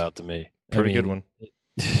what stood out to me. Pretty good one.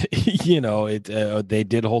 They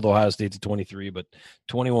did hold Ohio State to 23, but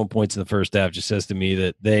 21 points in the first half just says to me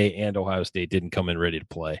that they and Ohio State didn't come in ready to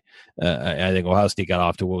play. I think Ohio State got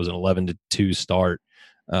off to what was an 11-2 start.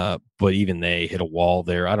 But even they hit a wall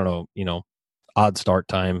there. I don't know, odd start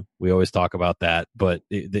time. We always talk about that, but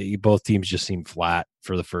both teams just seemed flat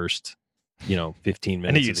for the first, 15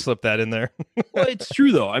 minutes. I knew you'd slip that in there. Well, it's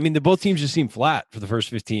true though. I mean, both teams just seemed flat for the first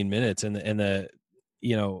 15 minutes,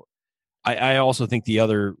 I also think the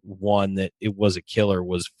other one that it was a killer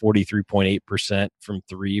was 43.8% from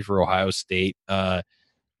 3 for Ohio State.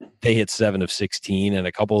 They hit 7 of 16, and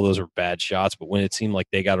a couple of those were bad shots. But when it seemed like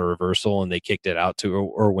they got a reversal and they kicked it out to,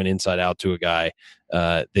 or went inside out to a guy,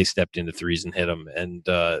 they stepped into threes and hit them. And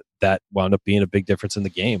that wound up being a big difference in the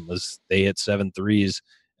game. Was they hit 7 threes,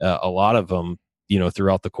 a lot of them,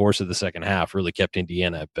 throughout the course of the second half, really kept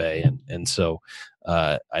Indiana at bay. And so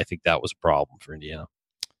I think that was a problem for Indiana.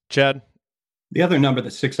 Chad? The other number that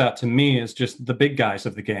sticks out to me is just the big guys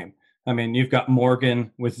of the game. I mean, you've got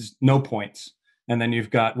Morgan with no points. And then you've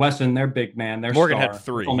got Wesson, their big man, their Morgan star. had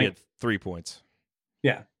 3. He had 3 points.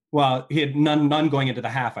 Yeah. Well, he had none going into the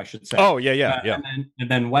half, I should say. Oh, yeah. And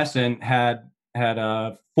then Wesson had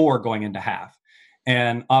 4 going into half.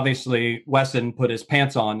 And obviously, Wesson put his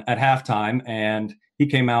pants on at halftime, and he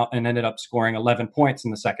came out and ended up scoring 11 points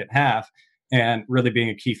in the second half and really being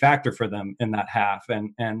a key factor for them in that half.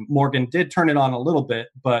 And Morgan did turn it on a little bit,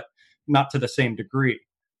 but not to the same degree.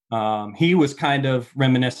 He was kind of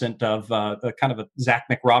reminiscent of a kind of a Zach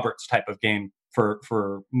McRoberts type of game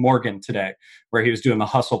for Morgan today, where he was doing the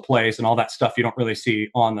hustle plays and all that stuff you don't really see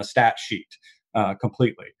on the stat sheet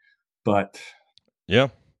completely. But yeah.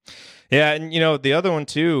 And the other one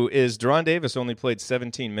too is Deron Davis only played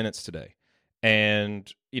 17 minutes today,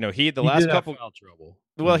 and he had the last couple foul trouble.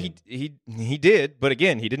 Well, he did, but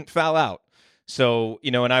again, he didn't foul out. So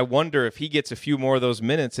and I wonder if he gets a few more of those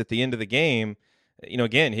minutes at the end of the game.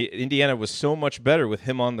 Again, Indiana was so much better with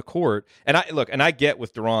him on the court. And I get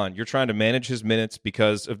with Deron, you're trying to manage his minutes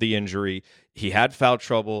because of the injury. He had foul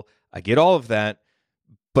trouble. I get all of that.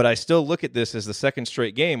 But I still look at this as the second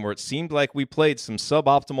straight game where it seemed like we played some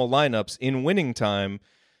suboptimal lineups in winning time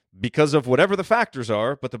because of whatever the factors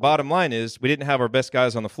are. But the bottom line is we didn't have our best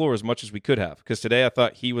guys on the floor as much as we could have, because today I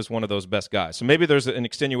thought he was one of those best guys. So maybe there's an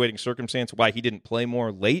extenuating circumstance why he didn't play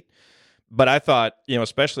more late. But I thought,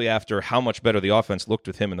 especially after how much better the offense looked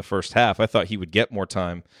with him in the first half, I thought he would get more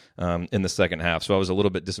time in the second half. So I was a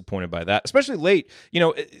little bit disappointed by that, especially late.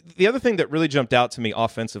 The other thing that really jumped out to me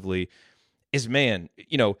offensively is, man,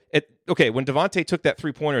 when Devontae took that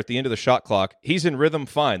 3-pointer at the end of the shot clock, he's in rhythm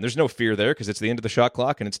fine. There's no fear there because it's the end of the shot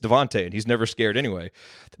clock and it's Devontae and he's never scared anyway.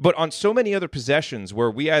 But on so many other possessions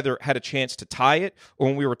where we either had a chance to tie it or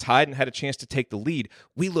when we were tied and had a chance to take the lead,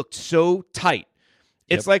 we looked so tight.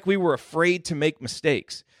 It's like we were afraid to make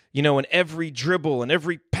mistakes. And every dribble and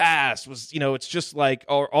every pass was, it's just like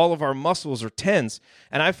all of our muscles are tense.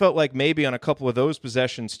 And I felt like maybe on a couple of those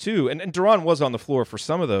possessions too, and Duran was on the floor for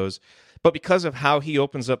some of those, but because of how he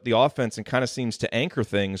opens up the offense and kind of seems to anchor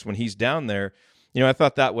things when he's down there, I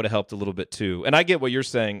thought that would have helped a little bit too. And I get what you're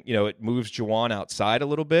saying, it moves Juwan outside a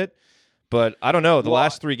little bit. But I don't know. The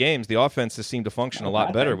last 3 games, the offense has seemed to function a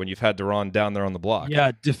lot better when you've had Duran down there on the block.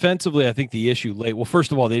 Yeah, defensively, I think the issue late. Well,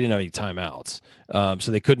 first of all, they didn't have any timeouts, so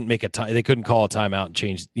they couldn't they couldn't call a timeout and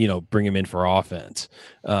change. Bring him in for offense,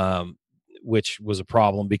 which was a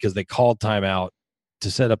problem because they called timeout to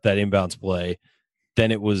set up that inbounds play.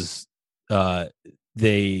 Then it was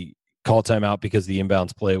they called timeout because the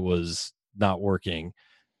inbounds play was not working.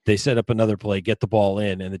 They set up another play, get the ball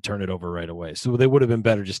in, and then turn it over right away. So they would have been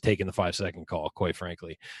better just taking the 5-second call, quite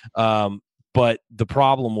frankly. But the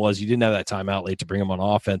problem was you didn't have that timeout late to bring him on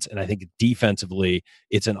offense. And I think defensively,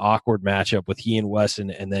 it's an awkward matchup with he and Wesson,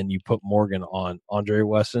 and then you put Morgan on Andre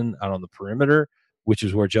Wesson out on the perimeter, which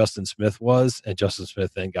is where Justin Smith was, and Justin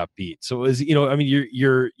Smith then got beat. So it was,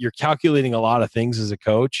 you're calculating a lot of things as a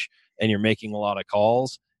coach, and you're making a lot of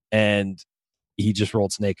calls, and he just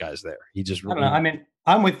rolled snake eyes there. He just I don't know.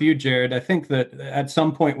 I'm with you, Jared. I think that at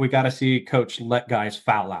some point we got to see coach let guys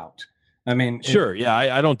foul out. Sure.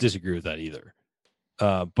 I don't disagree with that either.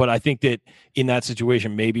 But I think that in that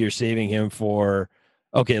situation, maybe you're saving him for,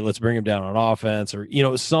 okay, let's bring him down on offense or,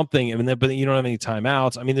 something. But you don't have any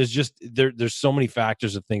timeouts. There's just, there's so many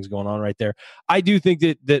factors of things going on right there. I do think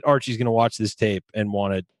that Archie's going to watch this tape and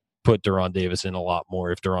want to put Duran Davis in a lot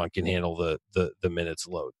more if Duran can handle the minutes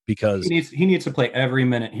load, because he needs to play every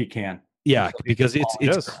minute he can. Yeah, because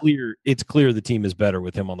it's clear the team is better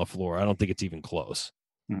with him on the floor. I don't think it's even close.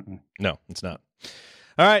 Mm-mm. No, it's not.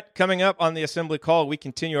 All right, coming up on the Assembly Call, we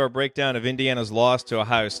continue our breakdown of Indiana's loss to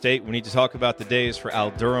Ohio State. We need to talk about the days for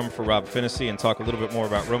Al Durham, for Rob Finney, and talk a little bit more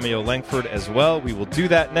about Romeo Langford as well. We will do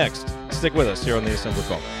that next. Stick with us here on the Assembly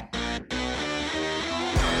Call.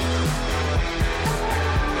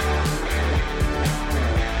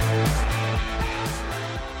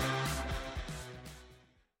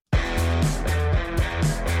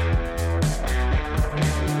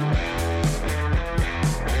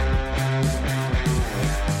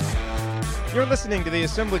 You're listening to the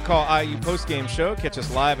Assembly Call IU postgame show. Catch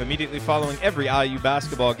us live immediately following every IU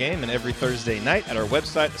basketball game and every Thursday night at our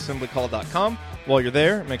website, assemblycall.com. While you're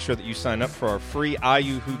there, make sure that you sign up for our free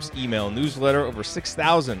IU Hoops email newsletter. Over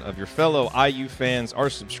 6,000 of your fellow IU fans are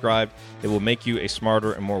subscribed. It will make you a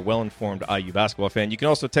smarter and more well-informed IU basketball fan. You can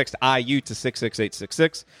also text IU to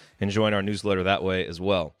 66866 and join our newsletter that way as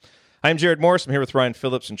well. I'm Jared Morris. I'm here with Ryan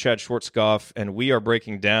Phillips and Chad Schwartzkopf, and we are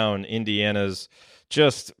breaking down Indiana's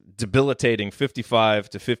just debilitating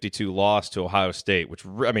 55-52 loss to Ohio State, which,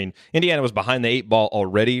 Indiana was behind the 8 ball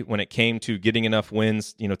already when it came to getting enough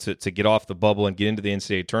wins, to get off the bubble and get into the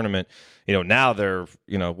NCAA tournament. Now they're,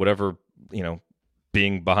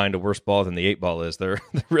 being behind a worse ball than the 8 ball is. They're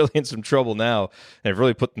really in some trouble now, and they've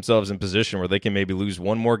really put themselves in position where they can maybe lose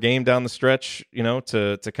one more game down the stretch,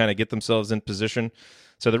 to kind of get themselves in position.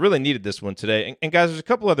 So they really needed this one today. And guys, there's a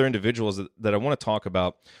couple other individuals that I want to talk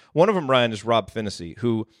about. One of them, Ryan, is Rob Finney,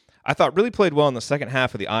 who I thought really played well in the second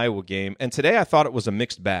half of the Iowa game. And today I thought it was a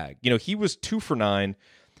mixed bag. He was 2 for 9,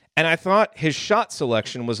 and I thought his shot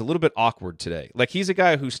selection was a little bit awkward today. Like, he's a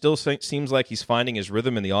guy who still seems like he's finding his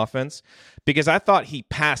rhythm in the offense, because I thought he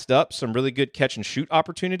passed up some really good catch and shoot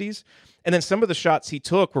opportunities. And then some of the shots he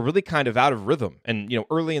took were really kind of out of rhythm. And,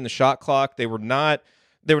 early in the shot clock, they were not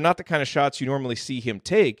the kind of shots you normally see him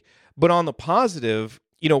take. But on the positive,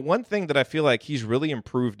 one thing that I feel like he's really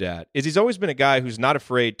improved at is he's always been a guy who's not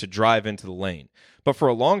afraid to drive into the lane. But for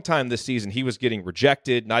a long time this season, he was getting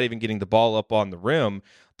rejected, not even getting the ball up on the rim.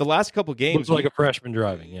 The last couple games, looks like a freshman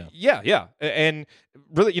driving, yeah, and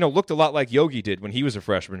really, looked a lot like Yogi did when he was a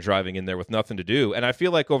freshman driving in there with nothing to do. And I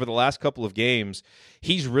feel like over the last couple of games,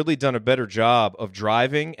 he's really done a better job of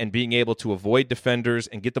driving and being able to avoid defenders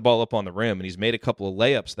and get the ball up on the rim. And he's made a couple of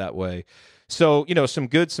layups that way. So, some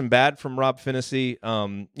good, some bad from Rob Finney.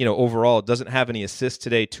 Overall, it doesn't have any assists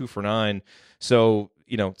today, 2 for 9. So,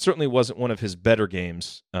 certainly wasn't one of his better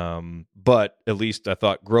games. But at least I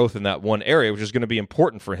thought growth in that one area, which is going to be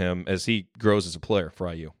important for him as he grows as a player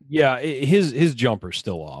for IU. Yeah, his jumper's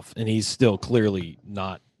still off, and he's still clearly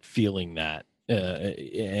not feeling that.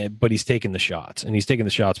 But he's taking the shots, and he's taking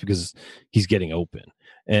the shots because he's getting open.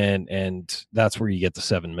 and that's where you get the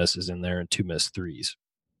 7 misses in there and 2 missed threes.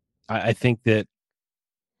 I think that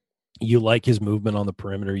you like his movement on the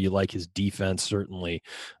perimeter. You like his defense, certainly.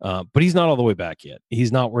 But he's not all the way back yet.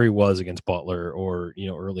 He's not where he was against Butler or,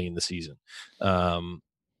 early in the season.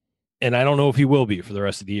 And I don't know if he will be for the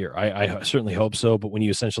rest of the year. I certainly hope so. But when you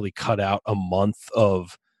essentially cut out a month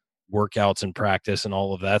of workouts and practice and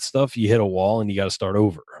all of that stuff, you hit a wall and you got to start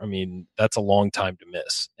over. I mean, that's a long time to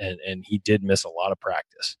miss. And he did miss a lot of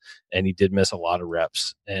practice and he did miss a lot of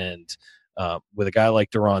reps. And with a guy like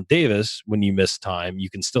Deron Davis, when you miss time, you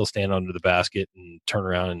can still stand under the basket and turn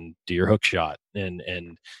around and do your hook shot and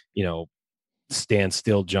stand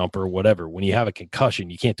still jumper, whatever. When you have a concussion,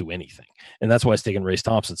 you can't do anything. And that's why it's taken Race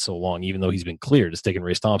Thompson so long, even though he's been cleared, it's taken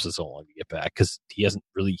Race Thompson so long to get back because he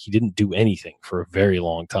didn't do anything for a very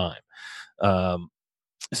long time.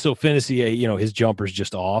 So Finney, his jumper's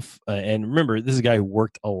just off. And remember, this is a guy who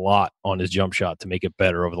worked a lot on his jump shot to make it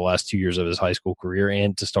better over the last 2 years of his high school career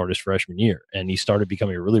and to start his freshman year. And he started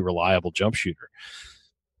becoming a really reliable jump shooter.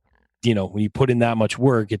 When you put in that much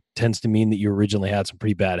work, it tends to mean that you originally had some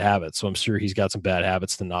pretty bad habits. So I'm sure he's got some bad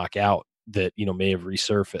habits to knock out that, may have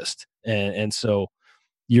resurfaced. And so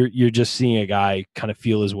you're just seeing a guy kind of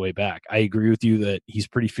feel his way back. I agree with you that he's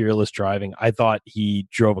pretty fearless driving. I thought he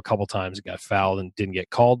drove a couple times and got fouled and didn't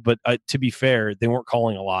get called. But to be fair, they weren't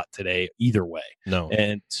calling a lot today either way. No.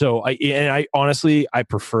 And so I honestly, I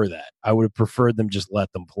prefer that. I would have preferred them just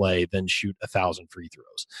let them play than shoot 1,000 free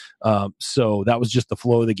throws. So that was just the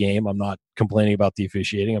flow of the game. I'm not complaining about the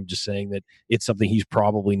officiating. I'm just saying that it's something he's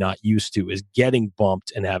probably not used to, is getting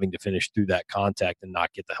bumped and having to finish through that contact and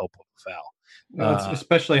not get the help of the foul. It's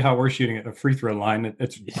especially how we're shooting at the free throw line.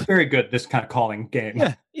 It's very good, this kind of calling game.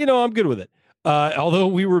 Yeah, I'm good with it. Although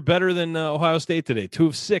we were better than Ohio State today, 2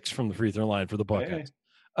 of 6 from the free throw line for the Buckeyes.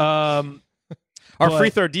 Our free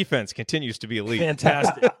throw defense continues to be elite.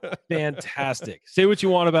 Fantastic. Say what you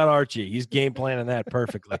want about Archie. He's game planning that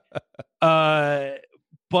perfectly.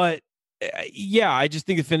 But yeah, I just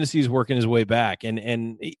think that Finney is working his way back. And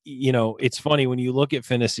it's funny when you look at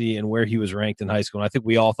Finney and where he was ranked in high school. And I think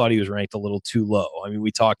we all thought he was ranked a little too low. I mean,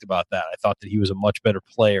 we talked about that. I thought that he was a much better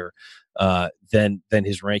player than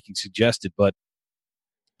his ranking suggested. But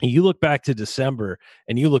you look back to December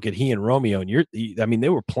and you look at he and Romeo, and they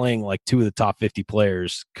were playing like 2 of the top 50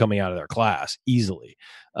 players coming out of their class easily.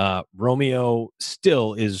 Romeo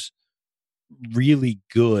still is really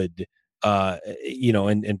good,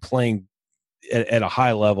 and playing at a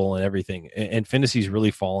high level and everything. And Finney's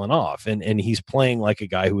really fallen off, and he's playing like a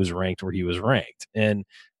guy who was ranked where he was ranked. And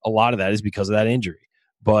a lot of that is because of that injury.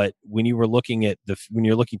 But when you were looking at when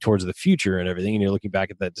you're looking towards the future and everything, and you're looking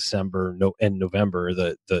back at that December and November,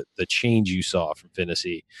 the change you saw from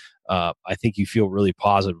Finney, I think you feel really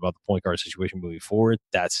positive about the point guard situation moving forward.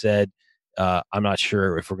 That said, I'm not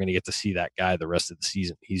sure if we're going to get to see that guy the rest of the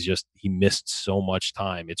season. He missed so much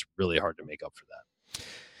time. It's really hard to make up for that.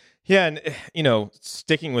 Yeah, and,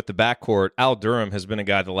 sticking with the backcourt, Al Durham has been a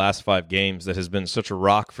guy the last 5 games that has been such a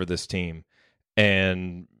rock for this team.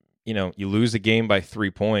 And, you lose a game by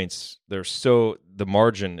 3 points. The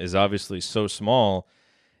margin is obviously so small.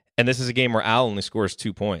 And this is a game where Al only scores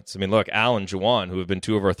 2 points. I mean, look, Al and Juwan, who have been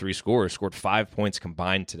 2 of our 3 scorers, scored 5 points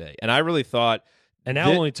combined today. And I really thought... And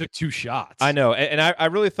Al only took 2 shots. I know. And I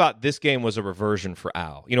really thought this game was a reversion for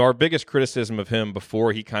Al. Our biggest criticism of him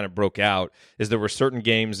before he kind of broke out is there were certain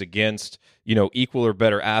games against, equal or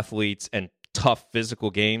better athletes and tough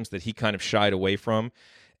physical games that he kind of shied away from.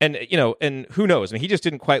 And, and who knows? I mean, he just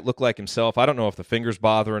didn't quite look like himself. I don't know if the finger's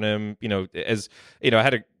bothering him. I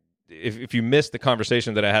had if you missed the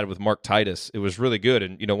conversation that I had with Mark Titus, it was really good.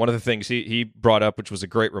 And, one of the things he brought up, which was a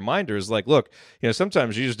great reminder, is like, look,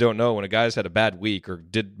 sometimes you just don't know when a guy's had a bad week or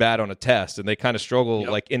did bad on a test and they kind of struggle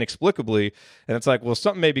like inexplicably. And it's like, well,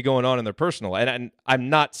 something may be going on in their personal. And I'm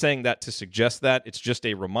not saying that to suggest that. It's just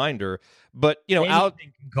a reminder. But, Al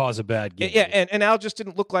can cause a bad game. Yeah, and Al just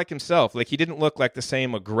didn't look like himself. Like, he didn't look like the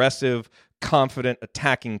same aggressive, confident,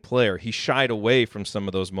 attacking player. He shied away from some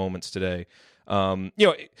of those moments today. In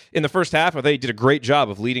the first half, I think he did a great job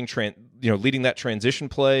of leading that transition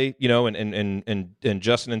play, and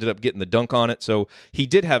Justin ended up getting the dunk on it. So he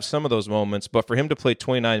did have some of those moments, but for him to play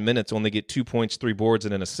 29 minutes, only get 2 points, 3 boards,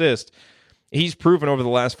 and an assist, he's proven over the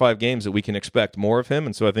last 5 games that we can expect more of him.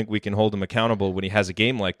 And so I think we can hold him accountable when he has a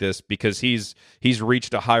game like this, because he's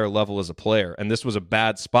reached a higher level as a player. And this was a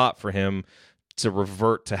bad spot for him to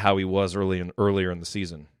revert to how he was earlier in the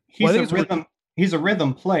season. He's a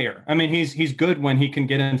rhythm player. I mean, he's good when he can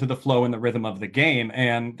get into the flow and the rhythm of the game,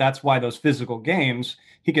 and that's why those physical games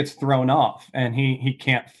he gets thrown off, and he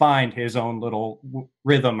can't find his own little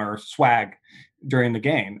rhythm or swag during the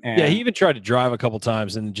game. And yeah, he even tried to drive a couple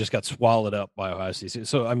times and just got swallowed up by Ohio State.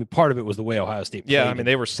 So, I mean, part of it was the way Ohio State played. Yeah, I mean,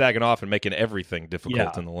 they were sagging off and making everything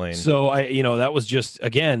difficult in the lane. So, that was just,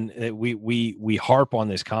 again, we harp on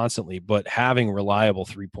this constantly, but having reliable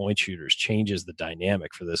three-point shooters changes the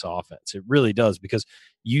dynamic for this offense. It really does, because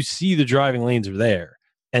you see the driving lanes are there,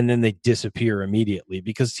 and then they disappear immediately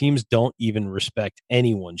because teams don't even respect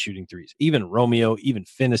anyone shooting threes. Even Romeo, even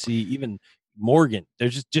Finney, even Morgan. They're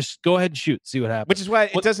just go ahead and shoot, see what happens. Which is why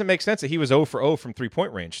it doesn't make sense that he was 0 for 0 from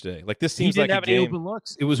 3-point range today. Like, this seems he didn't like have a game. any open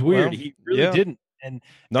looks. It was weird. Well, he really didn't. And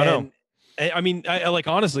no. I mean, I like,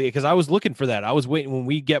 honestly, because I was looking for that. I was waiting when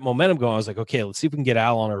we get momentum going. I was like, okay, let's see if we can get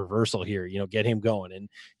Al on a reversal here. Get him going. And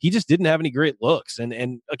he just didn't have any great looks.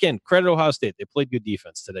 And again, credit Ohio State. They played good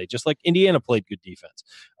defense today, just like Indiana played good defense.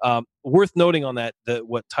 Worth noting on that,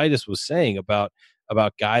 what Titus was saying about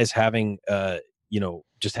guys having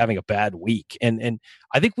just having a bad week. And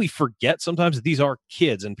I think we forget sometimes that these are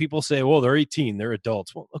kids, and people say, well, they're 18, they're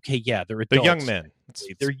adults. Well, okay, yeah, they're adults. They're young men.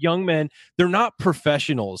 They're young men. They're not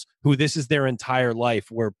professionals who this is their entire life,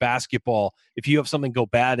 where basketball, if you have something go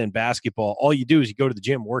bad in basketball, all you do is you go to the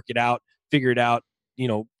gym, work it out, figure it out,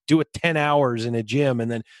 do it 10 hours in a gym. And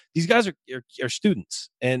then these guys are students,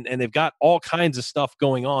 and they've got all kinds of stuff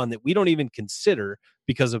going on that we don't even consider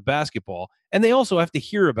because of basketball. And they also have to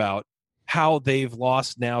hear about how they've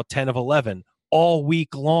lost now 10 of 11 all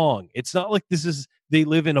week long. It's not like they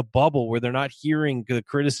live in a bubble where they're not hearing the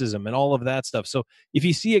criticism and all of that stuff. So if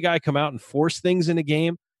you see a guy come out and force things in a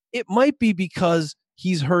game, it might be because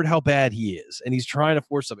he's heard how bad he is and he's trying to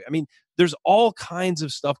force something. I mean, there's all kinds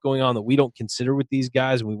of stuff going on that we don't consider with these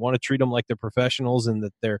guys, and we want to treat them like they're professionals and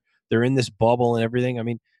that they're in this bubble and everything. I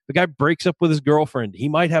mean, the guy breaks up with his girlfriend. He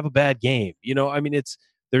might have a bad game. I mean,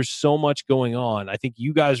 there's so much going on. I think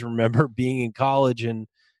you guys remember being in college, and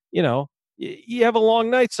you have a long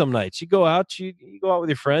night some nights. You go out, you go out with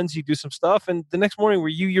your friends, you do some stuff, and the next morning, were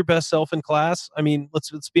you your best self in class? I mean,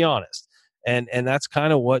 let's be honest. And that's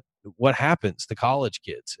kind of what happens to college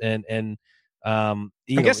kids. And I'm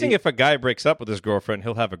guessing if a guy breaks up with his girlfriend,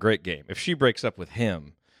 he'll have a great game. If she breaks up with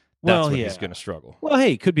him, that's when he's going to struggle. Well,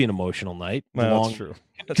 hey, it could be an emotional night. Well, that's true.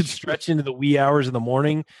 Could stretch into the wee hours in the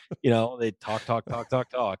morning. They talk.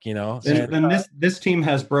 And this team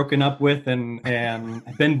has broken up with and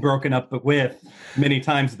been broken up with many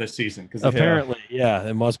times this season. Because apparently,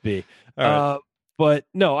 it must be. Right. But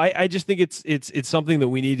no, I just think it's something that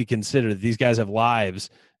we need to consider. That these guys have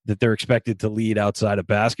lives that they're expected to lead outside of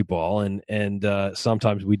basketball, and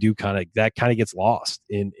sometimes we do kind of gets lost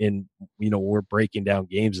in we're breaking down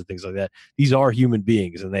games and things like that. These are human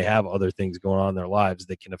beings, and they have other things going on in their lives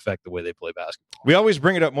that can affect the way they play basketball. We always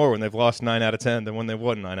bring it up more when they've lost 9 out of 10 than when they've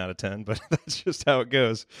won 9 out of 10, but that's just how it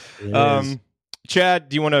goes. Chad,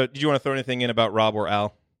 do you want to throw anything in about Rob or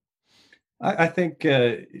Al? I think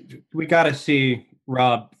we got to see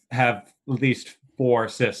Rob have at least 4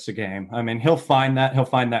 assists a game. I mean, he'll find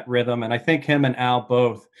that rhythm. And I think him and Al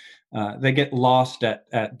both, they get lost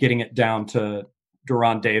at getting it down to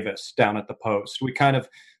Deron Davis down at the post. We kind of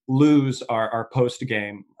lose our post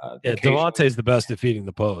game. Devontae's the best at feeding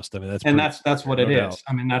the post. I mean, that's what it is.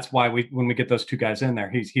 I mean, that's why when we get those 2 guys in there,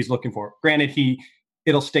 he's looking for it. Granted,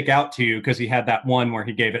 it'll stick out to you because he had that one where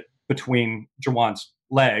he gave it between Jawan's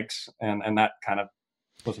legs, and that kind of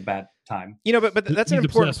was a bad time. But that's an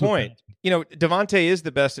important point. Devontae is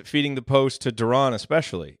the best at feeding the post to Deron,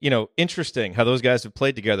 especially. Interesting how those guys have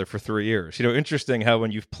played together for 3 years. Interesting how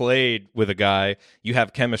when you've played with a guy, you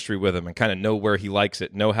have chemistry with him and kind of know where he likes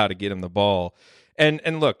it, know how to get him the ball.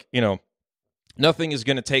 And look, nothing is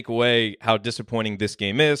going to take away how disappointing this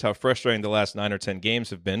game is, how frustrating the last 9 or 10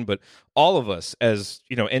 games have been. But all of us, as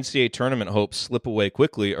NCAA tournament hopes slip away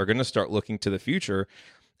quickly, are going to start looking to the future.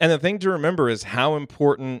 And the thing to remember is how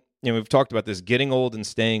important, we've talked about this, getting old and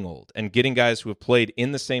staying old, and getting guys who have played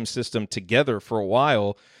in the same system together for a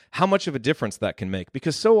while, how much of a difference that can make.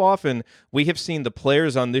 Because so often we have seen the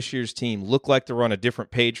players on this year's team look like they're on a different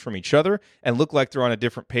page from each other and look like they're on a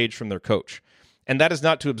different page from their coach. And that is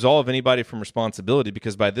not to absolve anybody from responsibility,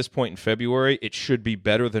 because by this point in February, it should be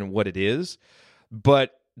better than what it is.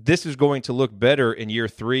 But this is going to look better in year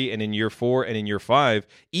 3 and in year 4 and in year 5,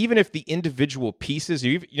 even if the individual pieces,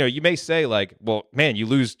 you may say like, well, man, you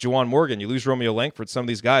lose Juwan Morgan, you lose Romeo Langford, some of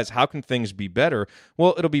these guys, how can things be better?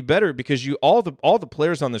 Well, it'll be better because all the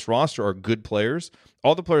players on this roster are good players.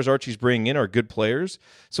 All the players Archie's bringing in are good players.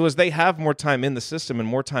 So as they have more time in the system and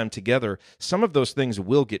more time together, some of those things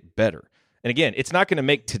will get better. And again, it's not going to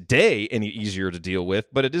make today any easier to deal with,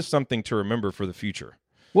 but it is something to remember for the future.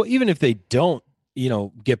 Well, even if they don't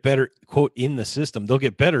get better, quote, in the system. They'll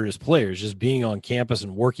get better as players, just being on campus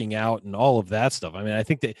and working out and all of that stuff. I mean, I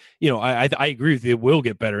think that, I agree with you, it will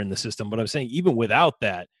get better in the system, but I'm saying even without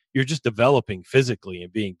that, you're just developing physically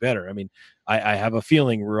and being better. I mean, I have a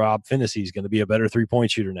feeling Rob Finney is going to be a better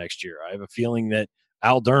 3-point shooter next year. I have a feeling that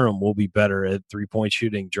Al Durham will be better at 3-point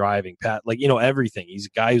shooting, driving, everything. He's a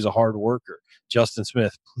guy who's a hard worker. Justin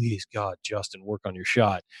Smith, please God, Justin, work on your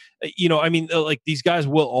shot. These guys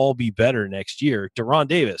will all be better next year. Deron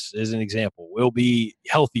Davis, as an example, will be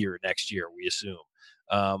healthier next year, we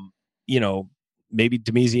assume. Maybe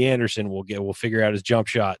Demezy Anderson will figure out his jump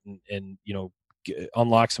shot and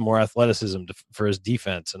unlock some more athleticism for his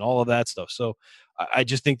defense and all of that stuff. So I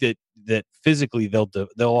just think that physically they'll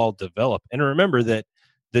all develop. And remember that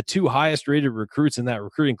the two highest rated recruits in that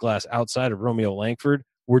recruiting class outside of Romeo Langford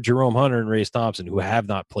were Jerome Hunter and Race Thompson, who have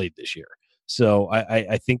not played this year. So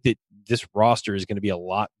I think that this roster is going to be a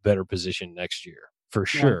lot better positioned next year for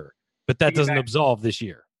sure. But that doesn't absolve this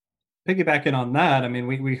year. Piggybacking on that, I mean,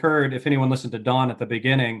 we heard, if anyone listened to Don at the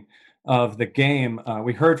beginning of the game,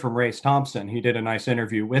 we heard from Race Thompson. He did a nice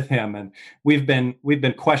interview with him, and we've been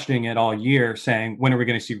questioning it all year, saying, when are we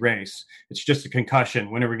going to see Race? It's just a concussion.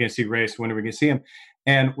 When are we going to see Race? When are we going to see him?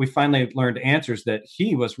 And we finally learned answers that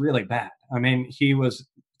he was really bad. I mean, he was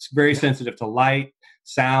very sensitive to light,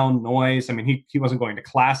 sound, noise. I mean, he wasn't going to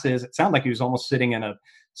classes. It sounded like he was almost sitting in a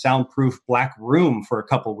soundproof black room for a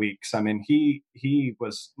couple weeks. I mean, he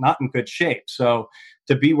was not in good shape. So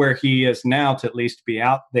to be where he is now, to at least be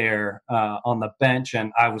out there on the bench,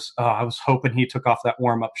 and I was hoping he took off that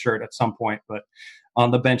warm-up shirt at some point, but on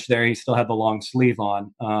the bench there, he still had the long sleeve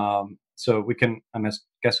on. So we can, I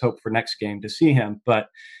guess, hope for next game to see him. But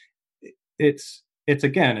it's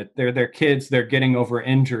again, they're kids, they're getting over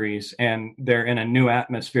injuries, and they're in a new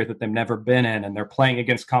atmosphere that they've never been in, and they're playing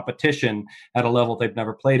against competition at a level they've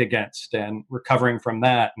never played against, and recovering from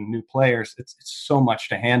that, and new players. It's so much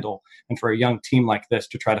to handle, and for a young team like this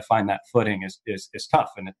to try to find that footing is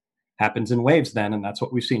tough, and it happens in waves then, and that's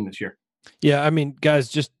what we've seen this year. Yeah, I mean, guys,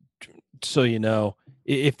 just so you know,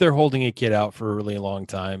 if they're holding a kid out for a really long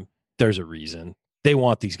time, there's a reason. They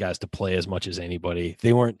want these guys to play as much as anybody.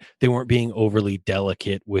 They weren't being overly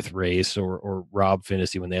delicate with Race or Rob Finney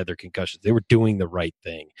when they had their concussions. They were doing the right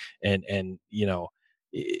thing. And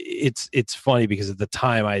it's funny because at the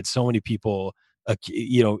time I had so many people,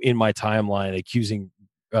 in my timeline accusing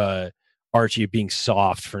Archie of being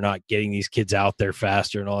soft for not getting these kids out there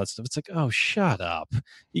faster and all that stuff. It's like, oh, shut up.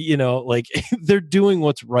 They're doing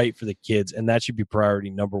what's right for the kids, and that should be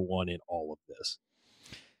priority number one in all of this.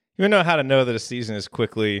 You know how to know that a season is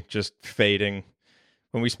quickly just fading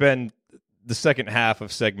when we spend the second half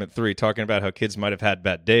of segment 3 talking about how kids might have had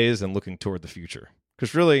bad days and looking toward the future.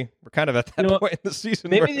 Because really, we're kind of at that point in the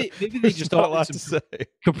season. Maybe they just not a lot to say.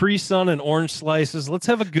 Capri Sun and orange slices. Let's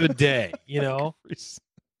have a good day.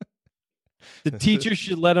 The teacher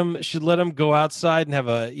should let them go outside and have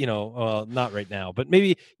a, not right now, but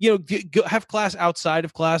maybe, go have class outside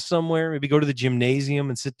of class somewhere. Maybe go to the gymnasium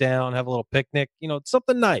and sit down, have a little picnic.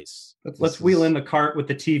 Something nice. Let's wheel in the cart with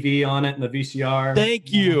the TV on it and the VCR.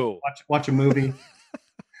 Thank you. Watch a movie.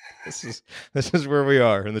 This is where we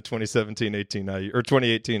are in the 2017-18 or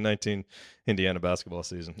 2018-19 Indiana basketball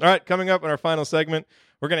season. All right, coming up in our final segment,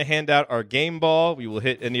 we're going to hand out our game ball. We will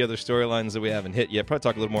hit any other storylines that we haven't hit yet. Probably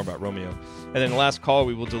talk a little more about Romeo. And then last call,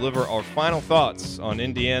 we will deliver our final thoughts on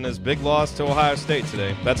Indiana's big loss to Ohio State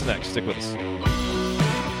today. That's next. Stick with us.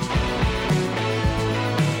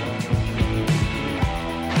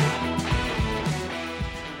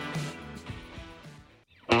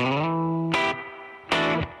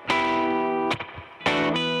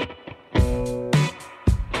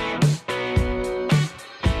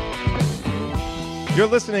 You're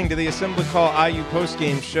listening to the Assembly Call IU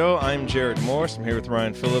postgame show. I'm Jared Morse. I'm here with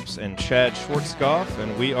Ryan Phillips and Chad Schwartzkopf,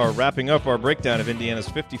 and we are wrapping up our breakdown of Indiana's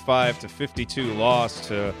 55-52 loss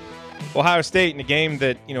to Ohio State in a game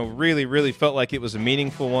that, really, really felt like it was a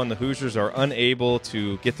meaningful one. The Hoosiers are unable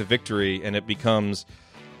to get the victory, and it becomes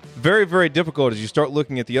very, very difficult as you start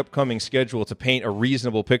looking at the upcoming schedule to paint a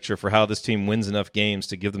reasonable picture for how this team wins enough games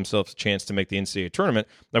to give themselves a chance to make the NCAA tournament.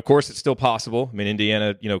 Now, of course, it's still possible. I mean,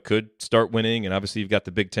 Indiana, could start winning, and obviously you've got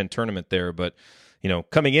the Big Ten tournament there. But,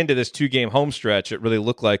 coming into this 2-game home stretch, it really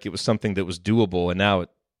looked like it was something that was doable. And now,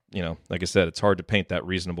 like I said, it's hard to paint that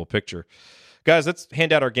reasonable picture. Guys, let's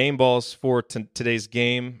hand out our game balls for today's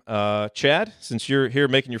game. Chad, since you're here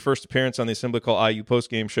making your first appearance on the Assembly Call IU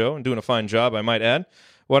postgame show and doing a fine job, I might add,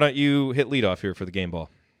 why don't you hit leadoff here for the game ball?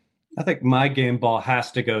 I think my game ball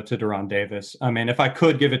has to go to Deron Davis. I mean, if I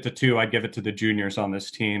could give it to two, I'd give it to the juniors on this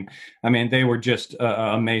team. I mean, they were just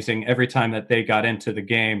amazing every time that they got into the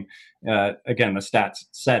game. Again, the stats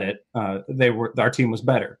said it. Our team was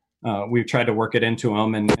better. We've tried to work it into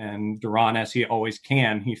him, and Deron, as he always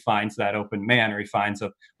can, he finds that open man, or he finds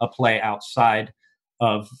a play outside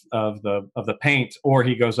of the paint, or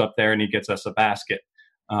he goes up there and he gets us a basket.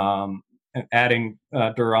 And adding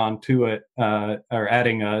Duran to it, or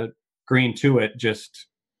adding Green to it, just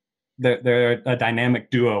they're a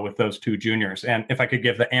dynamic duo with those two juniors. And if I could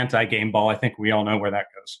give the anti-game ball, I think we all know where that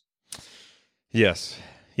goes. Yes,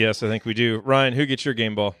 I think we do. Ryan, who gets your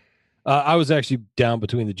game ball? I was actually down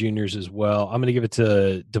between the juniors as well. I'm going to give it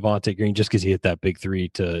to Devontae Green just because he hit that big three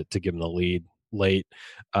to give him the lead late.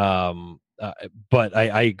 But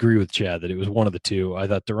I agree with Chad that it was one of the two. I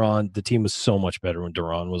thought the team was so much better when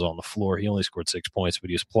Duran was on the floor. He only scored 6 points, but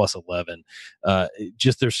he was plus 11.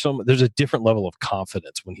 There's a different level of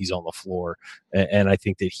confidence when he's on the floor. And I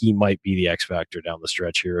think that he might be the X factor down the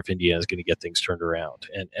stretch here if Indiana's going to get things turned around.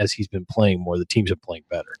 And as he's been playing more, the teams have playing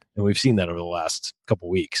better. And we've seen that over the last couple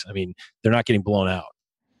of weeks. I mean, they're not getting blown out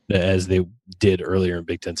as they did earlier in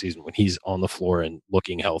Big Ten season when he's on the floor and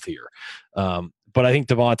looking healthier. But I think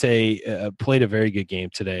Devontae played a very good game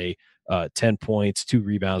today. 10 points, 2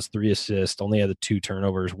 rebounds, 3 assists, only had the 2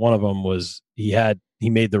 turnovers. One of them was he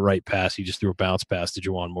made the right pass. He just threw a bounce pass to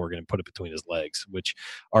Juwan Morgan and put it between his legs, which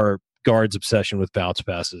our guard's obsession with bounce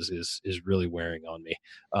passes is really wearing on me.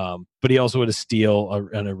 But he also had a steal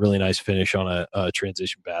and a really nice finish on a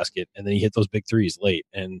transition basket. And then he hit those big threes late.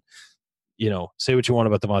 And, say what you want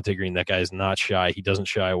about Devontae Green. That guy is not shy. He doesn't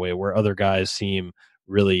shy away where other guys seem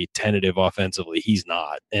really tentative offensively. He's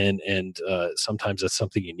not. And sometimes that's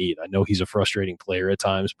something you need. I know he's a frustrating player at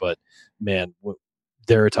times, but man,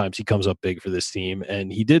 there are times he comes up big for this team,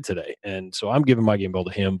 and he did today. And so I'm giving my game ball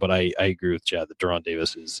to him, but I agree with Chad that Deron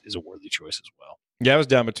Davis is a worthy choice as well. Yeah, I was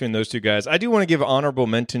down between those two guys. I do want to give honorable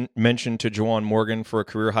mention to Juwan Morgan for a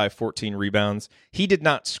career-high 14 rebounds. He did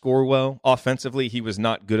not score well offensively. He was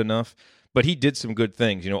not good enough. But he did some good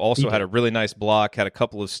things. Also had a really nice block, had a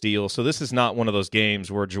couple of steals. So this is not one of those games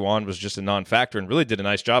where Juwan was just a non-factor and really did a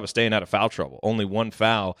nice job of staying out of foul trouble. Only one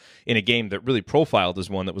foul in a game that really profiled as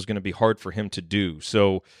one that was going to be hard for him to do.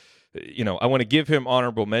 So, I want to give him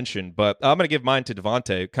honorable mention, but I'm going to give mine to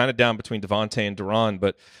Devontae, kind of down between Devontae and Duran,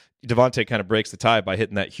 but Devontae kind of breaks the tie by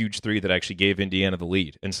hitting that huge three that actually gave Indiana the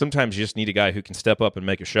lead. And sometimes you just need a guy who can step up and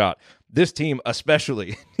make a shot. This team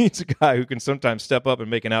especially needs a guy who can sometimes step up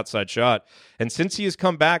and make an outside shot. And since he has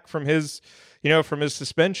come back from his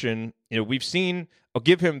suspension, we've seen, I'll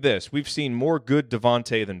give him this, we've seen more good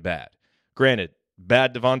Devontae than bad. Granted,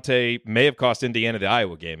 bad Devontae may have cost Indiana the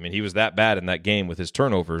Iowa game, and he was that bad in that game with his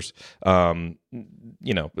turnovers. Other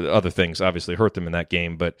things obviously hurt them in that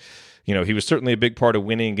game, but he was certainly a big part of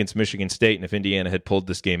winning against Michigan State. And if Indiana had pulled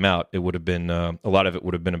this game out, it would have been a lot of it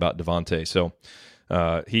would have been about Devontae. So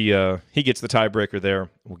he gets the tiebreaker there.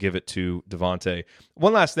 We'll give it to Devontae.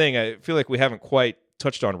 One last thing, I feel like we haven't quite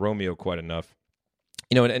touched on Romeo quite enough.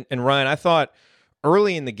 And Ryan, I thought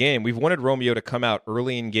early in the game, we've wanted Romeo to come out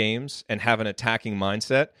early in games and have an attacking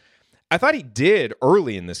mindset. I thought he did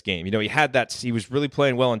early in this game. He was really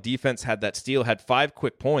playing well on defense, had that steal, had 5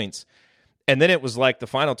 quick points. And then it was like the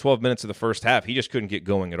final 12 minutes of the first half, he just couldn't get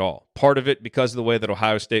going at all. Part of it because of the way that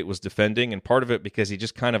Ohio State was defending, and part of it because he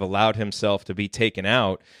just kind of allowed himself to be taken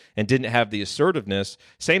out and didn't have the assertiveness.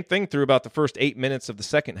 Same thing through about the first 8 minutes of the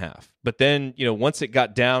second half. But then, once it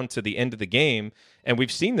got down to the end of the game, and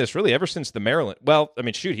we've seen this really ever since the Maryland. Well, I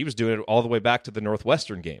mean, he was doing it all the way back to the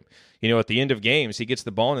Northwestern game. At the end of games, he gets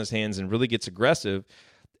the ball in his hands and really gets aggressive.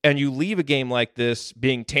 And you leave a game like this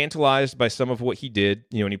being tantalized by some of what he did,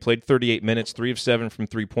 and he played 38 minutes, 3 of 7 from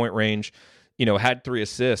 3-point range, had 3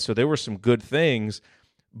 assists. So there were some good things,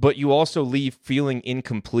 but you also leave feeling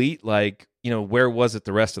incomplete, like, where was it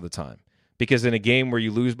the rest of the time? Because in a game where you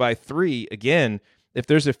lose by 3, again, if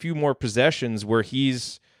there's a few more possessions where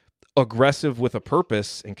he's aggressive with a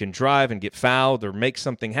purpose and can drive and get fouled or make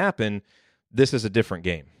something happen, this is a different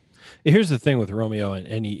game. Here's the thing with Romeo,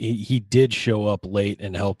 and he did show up late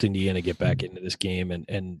and helped Indiana get back into this game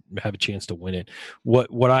and have a chance to win it.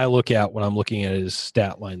 What I look at when I'm looking at his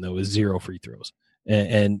stat line, though, is 0 free throws.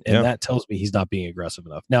 And that tells me he's not being aggressive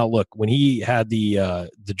enough. Now, look, when he had the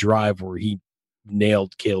drive where he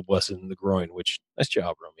nailed Caleb Wesson in the groin, which, nice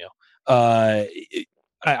job, Romeo,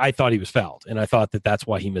 I thought he was fouled, and I thought that's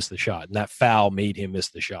why he missed the shot, and that foul made him miss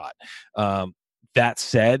the shot. That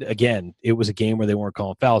said, again, it was a game where they weren't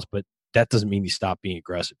calling fouls, but that doesn't mean you stop being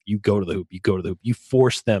aggressive. You go to the hoop, you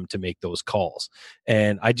force them to make those calls.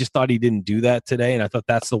 And I just thought he didn't do that today. And I thought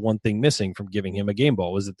that's the one thing missing from giving him a game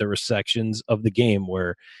ball, was that there were sections of the game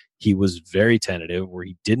where he was very tentative, where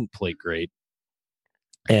he didn't play great.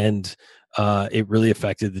 And it really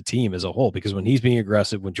affected the team as a whole, because when he's being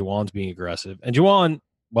aggressive, when Juwan's being aggressive, and Juwan,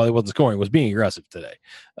 while he wasn't scoring, was being aggressive today.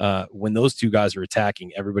 When those two guys are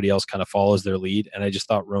attacking, everybody else kind of follows their lead. And I just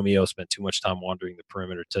thought Romeo spent too much time wandering the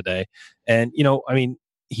perimeter today. And,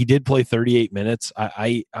 he did play 38 minutes.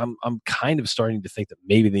 I'm kind of starting to think that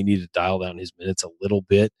maybe they need to dial down his minutes a little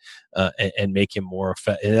bit and make him more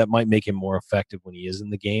effective. That might make him more effective when he is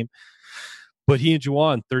in the game. But he and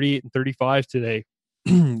Juwan, 38 and 35 today,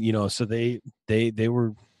 so they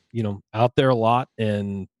were, out there a lot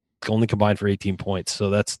and only combined for 18 points. So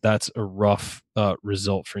that's a rough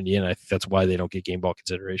result for Indiana. I think that's why they don't get game ball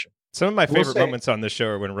consideration. Some of my favorite moments on this show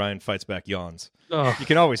are when Ryan fights back yawns. Oh. You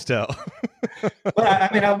can always tell. But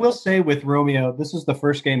I will say with Romeo, this is the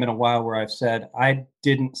first game in a while where I've said I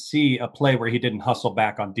didn't see a play where he didn't hustle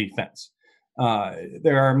back on defense.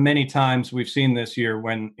 There are many times we've seen this year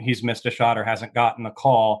when he's missed a shot or hasn't gotten a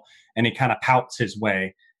call, and he kind of pouts his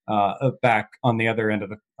way back on the other end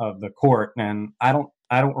of the court. And I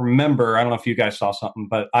don't remember. I don't know if you guys saw something,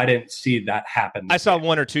 but I didn't see that happen. I saw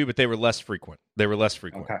one or two, but they were less frequent.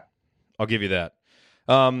 Okay. I'll give you that.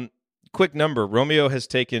 Quick number. Romeo has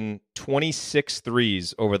taken 26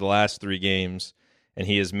 threes over the last 3 games, and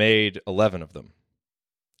he has made 11 of them.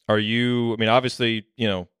 Obviously,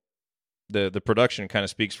 the production kind of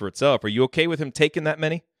speaks for itself. Are you okay with him taking that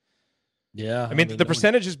many? Yeah. The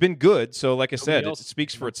percentage has been good. So like I said, it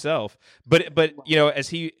speaks for itself. But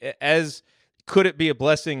could it be a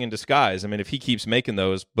blessing in disguise? If he keeps making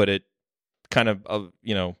those, but it kind of,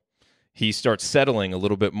 he starts settling a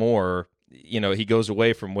little bit more, he goes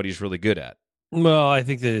away from what he's really good at. Well, I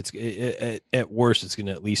think that at worst, it's going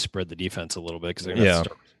to at least spread the defense a little bit, because they're going to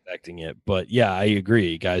start respecting it. But yeah, I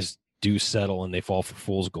agree. Guys do settle and they fall for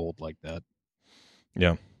fool's gold like that.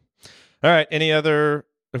 Yeah. All right.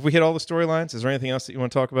 Have we hit all the storylines? Is there anything else that you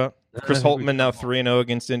want to talk about? Chris Holtman now 3-0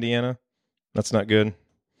 against Indiana. That's not good.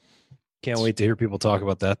 Can't wait to hear people talk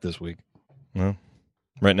about that this week. Well,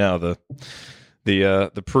 right now the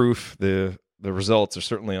proof, the results are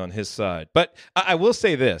certainly on his side. But I will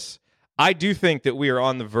say this. I do think that we are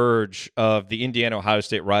on the verge of the Indiana-Ohio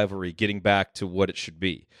State rivalry getting back to what it should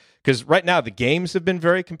be. Because right now the games have been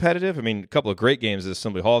very competitive. A couple of great games at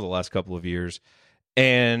Assembly Hall the last couple of years.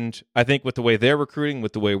 And I think with the way they're recruiting,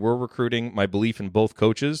 with the way we're recruiting, my belief in both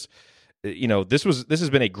coaches, this has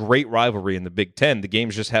been a great rivalry in the Big Ten. The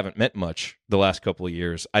games just haven't meant much the last couple of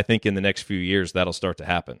years. I think in the next few years that'll start to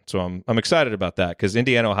happen. So I'm excited about that, because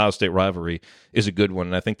Indiana-Ohio State rivalry is a good one,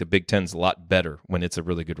 and I think the Big Ten's a lot better when it's a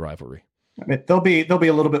really good rivalry. There'll be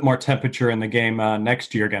a little bit more temperature in the game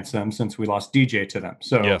next year against them, since we lost DJ to them.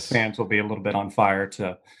 So fans will be a little bit on fire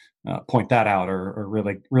to point that out, or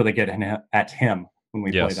really get at him when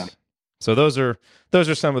we play them. So those are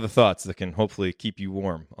some of the thoughts that can hopefully keep you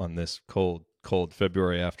warm on this cold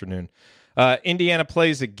February afternoon. Indiana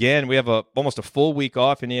plays again. We have almost a full week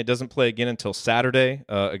off. Indiana doesn't play again until Saturday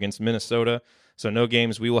against Minnesota. So no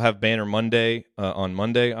games. We will have Banner Monday on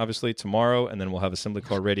Monday, obviously, tomorrow, and then we'll have Assembly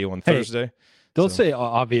Call Radio on Thursday. Don't say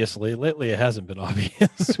obviously. Lately, it hasn't been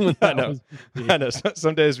obvious. I know.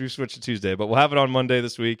 Some days we've switched to Tuesday, but we'll have it on Monday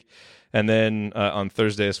this week, and then on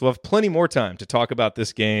Thursday. So we'll have plenty more time to talk about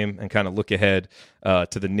this game and kind of look ahead to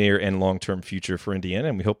the near and long-term future for Indiana,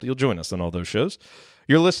 and we hope that you'll join us on all those shows.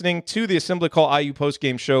 You're listening to the Assembly Call IU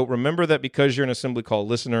postgame show. Remember that because you're an Assembly Call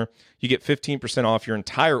listener, you get 15% off your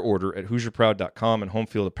entire order at HoosierProud.com and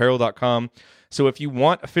HomefieldApparel.com. So if you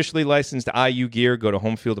want officially licensed IU gear, go to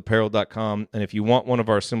HomefieldApparel.com. And if you want one of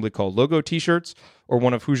our Assembly Call logo t-shirts or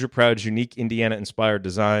one of Hoosier Proud's unique Indiana-inspired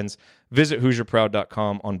designs, visit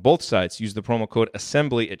HoosierProud.com on both sites. Use the promo code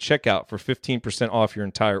ASSEMBLY at checkout for 15% off your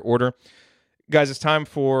entire order. Guys, it's time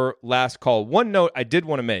for last call. One note I did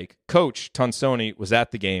want to make. Coach Tonsoni was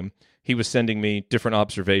at the game. He was sending me different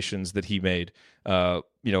observations that he made.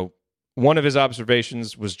 One of his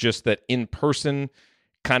observations was just that in person,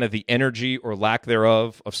 kind of the energy or lack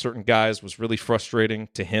thereof of certain guys was really frustrating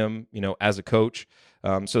to him, as a coach.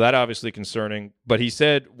 So that obviously concerning. But he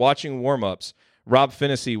said watching warm-ups, Rob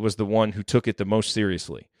Finney was the one who took it the most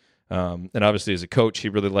seriously. And obviously as a coach, he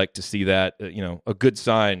really liked to see that, a good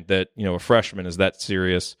sign that, a freshman is that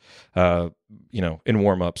serious, in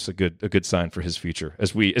warm-ups, a good sign for his future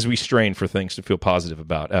as we strain for things to feel positive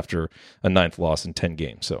about after a 9th loss in 10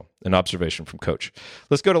 games. So an observation from Coach.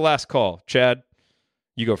 Let's go to last call. Chad,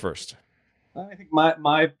 you go first. I think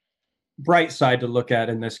my bright side to look at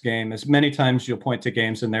in this game is many times you'll point to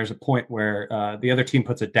games and there's a point where the other team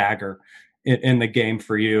puts a dagger in the game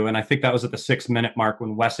for you. And I think that was at the 6-minute mark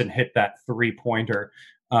when Wesson hit that 3-pointer.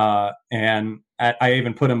 I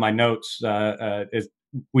even put in my notes, is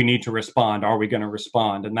we need to respond. Are we going to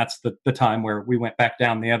respond? And that's the time where we went back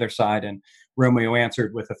down the other side and Romeo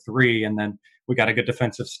answered with a 3. And then we got a good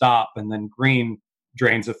defensive stop. And then Green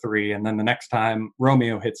drains a 3. And then the next time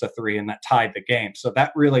Romeo hits a 3, and that tied the game. So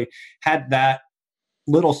that really, had that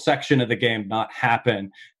little section of the game not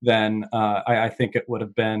happen, then I think it would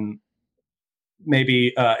have been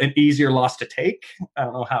maybe an easier loss to take. I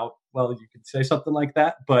don't know how well you could say something like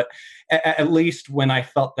that, but at least when I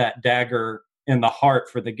felt that dagger in the heart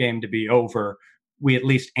for the game to be over, we at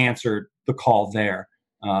least answered the call there.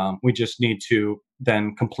 We just need to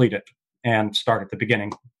then complete it and start at the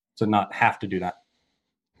beginning to not have to do that.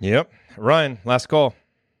 Yep. Ryan, last call.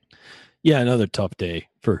 Yeah, another tough day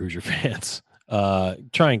for Hoosier fans.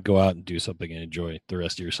 Try and go out and do something and enjoy the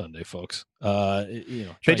rest of your Sunday, folks. They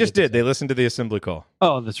just did. They listened to the assembly call.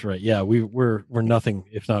 Oh, that's right. Yeah, we're nothing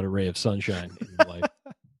if not a ray of sunshine in life.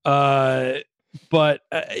 But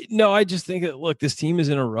no, I just think that, look, this team is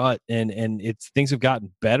in a rut, and things have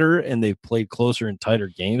gotten better, and they've played closer and tighter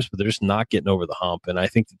games, but they're just not getting over the hump. And I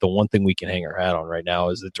think that the one thing we can hang our hat on right now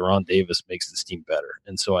is that Deron Davis makes this team better.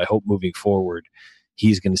 And so I hope moving forward,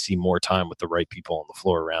 he's going to see more time with the right people on the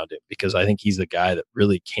floor around him, because I think he's the guy that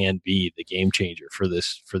really can be the game changer for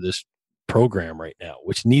this program right now,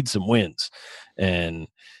 which needs some wins. And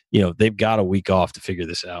they've got a week off to figure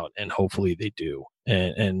this out, and hopefully they do.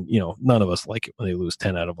 And none of us like it when they lose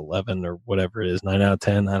 10 out of 11 or whatever it is, 9 out of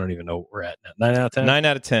 10. I don't even know what we're at now. 9 out of 10. 9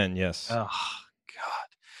 out of 10. Yes. Oh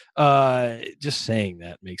God. Just saying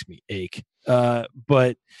that makes me ache.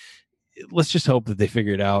 But let's just hope that they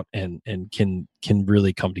figure it out and can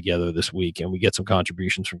really come together this week, and we get some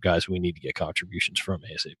contributions from guys we need to get contributions from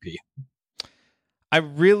ASAP.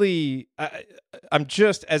 I'm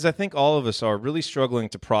just, as I think all of us are, really struggling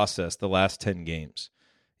to process the last 10 games.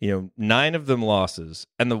 9 of them losses,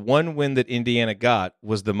 and the one win that Indiana got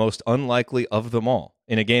was the most unlikely of them all,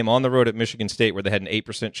 in a game on the road at Michigan State where they had an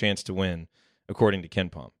 8% chance to win, according to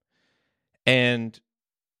KenPom. And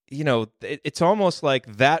it's almost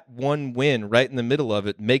like that one win right in the middle of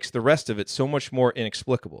it makes the rest of it so much more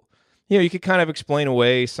inexplicable. You could kind of explain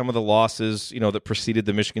away some of the losses, that preceded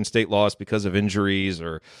the Michigan State loss because of injuries,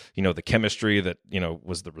 or, the chemistry that,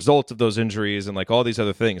 was the result of those injuries, and like all these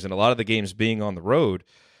other things, and a lot of the games being on the road.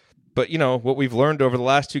 But, what we've learned over the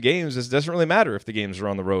last 2 games is it doesn't really matter if the games are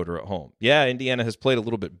on the road or at home. Yeah, Indiana has played a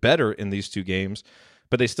little bit better in these 2 games,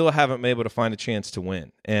 but they still haven't been able to find a chance to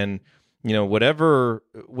win. And whatever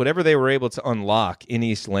they were able to unlock in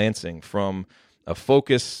East Lansing from a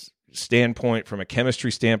focus standpoint, from a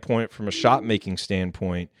chemistry standpoint, from a shot-making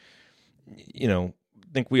standpoint, I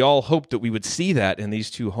think we all hoped that we would see that in these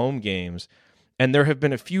 2 home games. And there have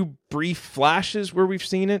been a few brief flashes where we've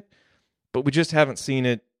seen it, but we just haven't seen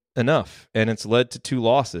it enough. And it's led to 2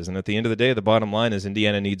 losses. And at the end of the day, the bottom line is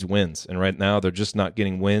Indiana needs wins. And right now, they're just not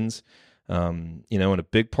getting wins. And a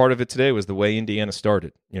big part of it today was the way Indiana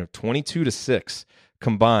started. 22-6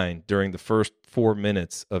 combined during the first 4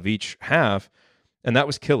 minutes of each half, and that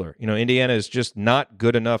was killer. Indiana is just not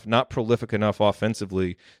good enough, not prolific enough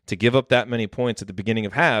offensively to give up that many points at the beginning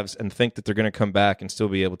of halves and think that they're going to come back and still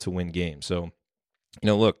be able to win games. So,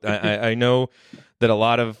 look, I know that a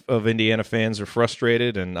lot of Indiana fans are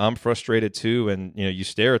frustrated, and I'm frustrated too. And you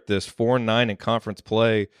stare at this 4-9 in conference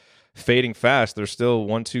play, fading fast. There's still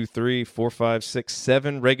 1, 2, 3, 4, 5, 6,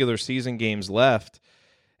 7 regular season games left.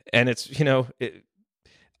 And it's,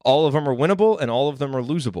 all of them are winnable and all of them are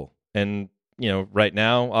losable. And, right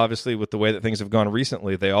now, obviously, with the way that things have gone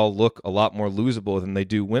recently, they all look a lot more losable than they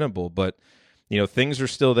do winnable. But, things are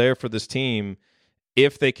still there for this team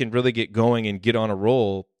if they can really get going and get on a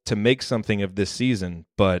roll to make something of this season.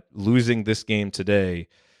 But losing this game today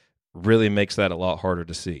really makes that a lot harder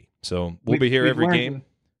to see. So we'll be here every game.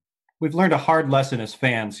 We've learned a hard lesson as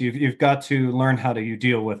fans. You've got to learn how to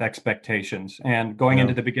deal with expectations. And going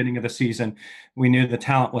into the beginning of the season, we knew the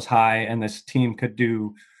talent was high and this team could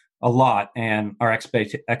do a lot, and our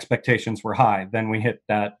expectations were high. Then we hit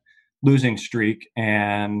that losing streak,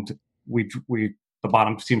 and the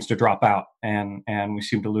bottom seems to drop out, and we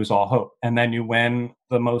seem to lose all hope. And then you win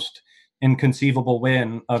the most inconceivable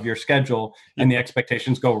win of your schedule, and the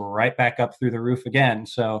expectations go right back up through the roof again.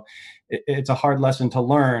 So it's a hard lesson to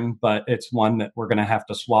learn, but it's one that we're going to have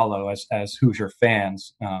to swallow as Hoosier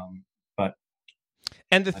fans.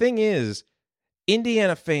 And the thing is,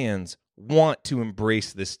 Indiana fans want to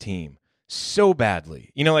embrace this team so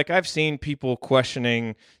badly. Like I've seen people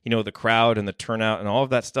questioning, the crowd and the turnout and all of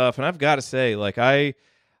that stuff. And I've got to say, like I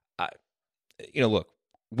look,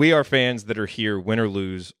 we are fans that are here, win or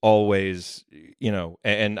lose, always,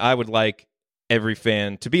 and I would like every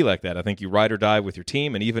fan to be like that. I think you ride or die with your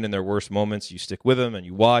team, and even in their worst moments, you stick with them and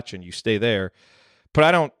you watch and you stay there. But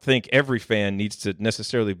I don't think every fan needs to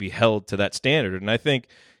necessarily be held to that standard. And I think,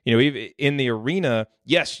 even in the arena,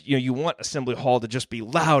 yes, you want Assembly Hall to just be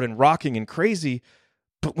loud and rocking and crazy.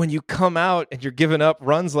 But when you come out and you're giving up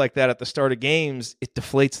runs like that at the start of games, it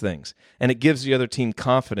deflates things and it gives the other team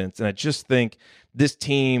confidence. And I just think this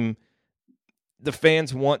team, the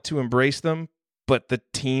fans want to embrace them, but the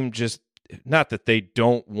team just, not that they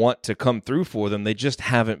don't want to come through for them, they just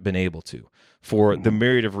haven't been able to for the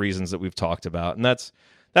myriad of reasons that we've talked about. And that's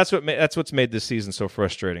what's made this season so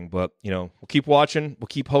frustrating. But, we'll keep watching. We'll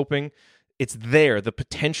keep hoping. It's there. The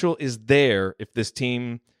potential is there if this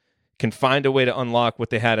team can find a way to unlock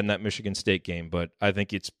what they had in that Michigan State game. But I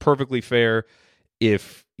think it's perfectly fair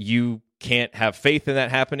if you can't have faith in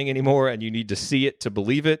that happening anymore and you need to see it to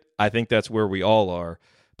believe it. I think that's where we all are.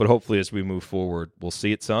 But hopefully as we move forward, we'll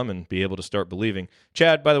see it some and be able to start believing.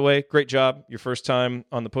 Chad, by the way, great job. Your first time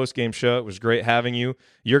on the postgame show. It was great having you.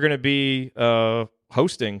 You're going to be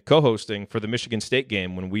co-hosting for the Michigan State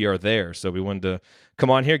game when we are there. So we wanted to come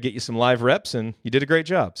on here, get you some live reps, and you did a great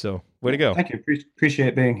job. So way to go. Thank you.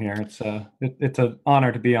 Appreciate being here. It's an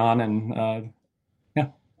honor to be on, and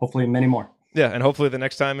hopefully many more. Yeah, and hopefully the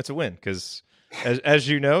next time it's a win, because as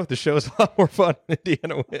you know, the show is a lot more fun when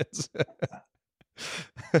Indiana wins.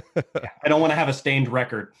 I don't want to have a stained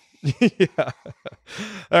record. Yeah.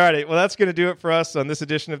 All righty. Well, that's going to do it for us on this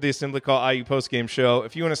edition of the Assembly Call IU postgame show.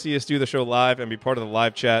 If you want to see us do the show live and be part of the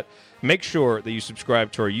live chat, make sure that you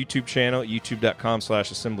subscribe to our YouTube channel,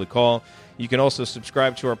 youtube.com/assemblycall. You can also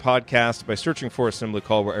subscribe to our podcast by searching for Assembly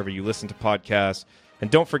Call wherever you listen to podcasts.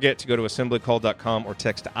 And don't forget to go to assemblycall.com or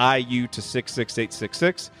text IU to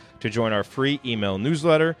 66866 to join our free email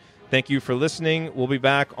newsletter. Thank you for listening. We'll be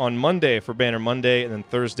back on Monday for Banner Monday and then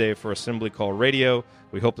Thursday for Assembly Call Radio.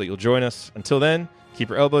 We hope that you'll join us. Until then, keep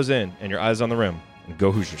your elbows in and your eyes on the rim. And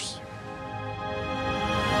go Hoosiers.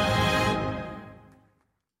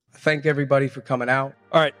 Thank everybody for coming out.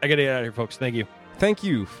 All right, I got to get out of here, folks. Thank you. Thank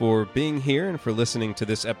you for being here and for listening to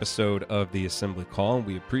this episode of the Assembly Call.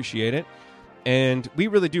 We appreciate it. And we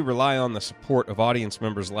really do rely on the support of audience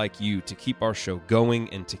members like you to keep our show going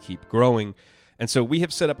and to keep growing. And so we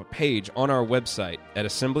have set up a page on our website at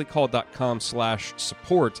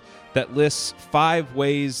assemblycall.com/support that lists 5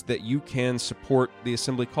 ways that you can support the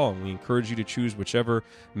Assembly Call. And we encourage you to choose whichever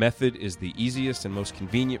method is the easiest and most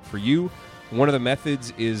convenient for you. One of the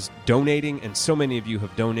methods is donating, and so many of you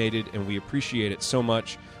have donated, and we appreciate it so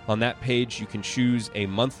much. On that page, you can choose a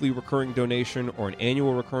monthly recurring donation or an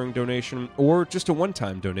annual recurring donation or just a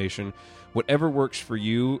one-time donation, whatever works for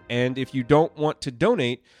you. And if you don't want to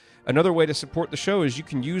donate, another way to support the show is you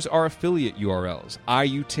can use our affiliate URLs,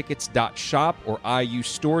 iutickets.shop or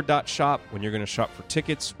iustore.shop when you're going to shop for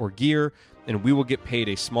tickets or gear, and we will get paid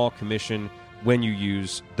a small commission when you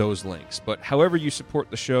use those links. But however you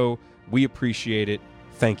support the show, we appreciate it.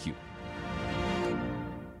 Thank you.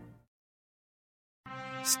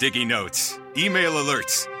 Sticky notes, email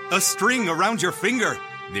alerts, a string around your finger.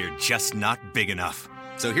 They're just not big enough.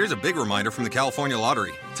 So here's a big reminder from the California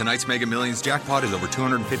Lottery. Tonight's Mega Millions jackpot is over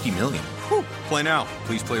 $250 million. Whew. Play now.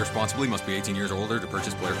 Please play responsibly. Must be 18 years or older to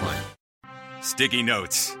purchase player client. Sticky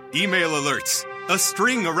notes, email alerts, a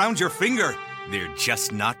string around your finger. They're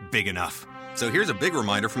just not big enough. So here's a big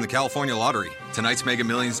reminder from the California Lottery. Tonight's Mega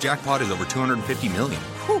Millions jackpot is over $250 million.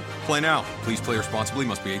 Whew. Play now. Please play responsibly.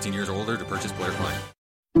 Must be 18 years or older to purchase player client.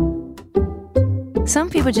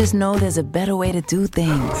 Some people just know there's a better way to do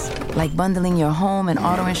things, like bundling your home and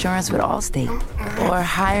auto insurance with Allstate, or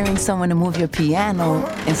hiring someone to move your piano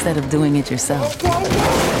instead of doing it yourself.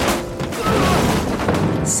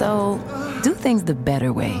 So, do things the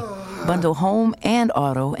better way. Bundle home and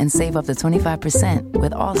auto and save up to 25%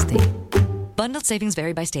 with Allstate. Bundled savings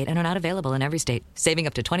vary by state and are not available in every state. Saving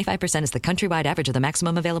up to 25% is the countrywide average of the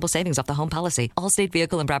maximum available savings off the home policy. Allstate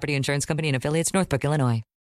Vehicle and Property Insurance Company and Affiliates, Northbrook, Illinois.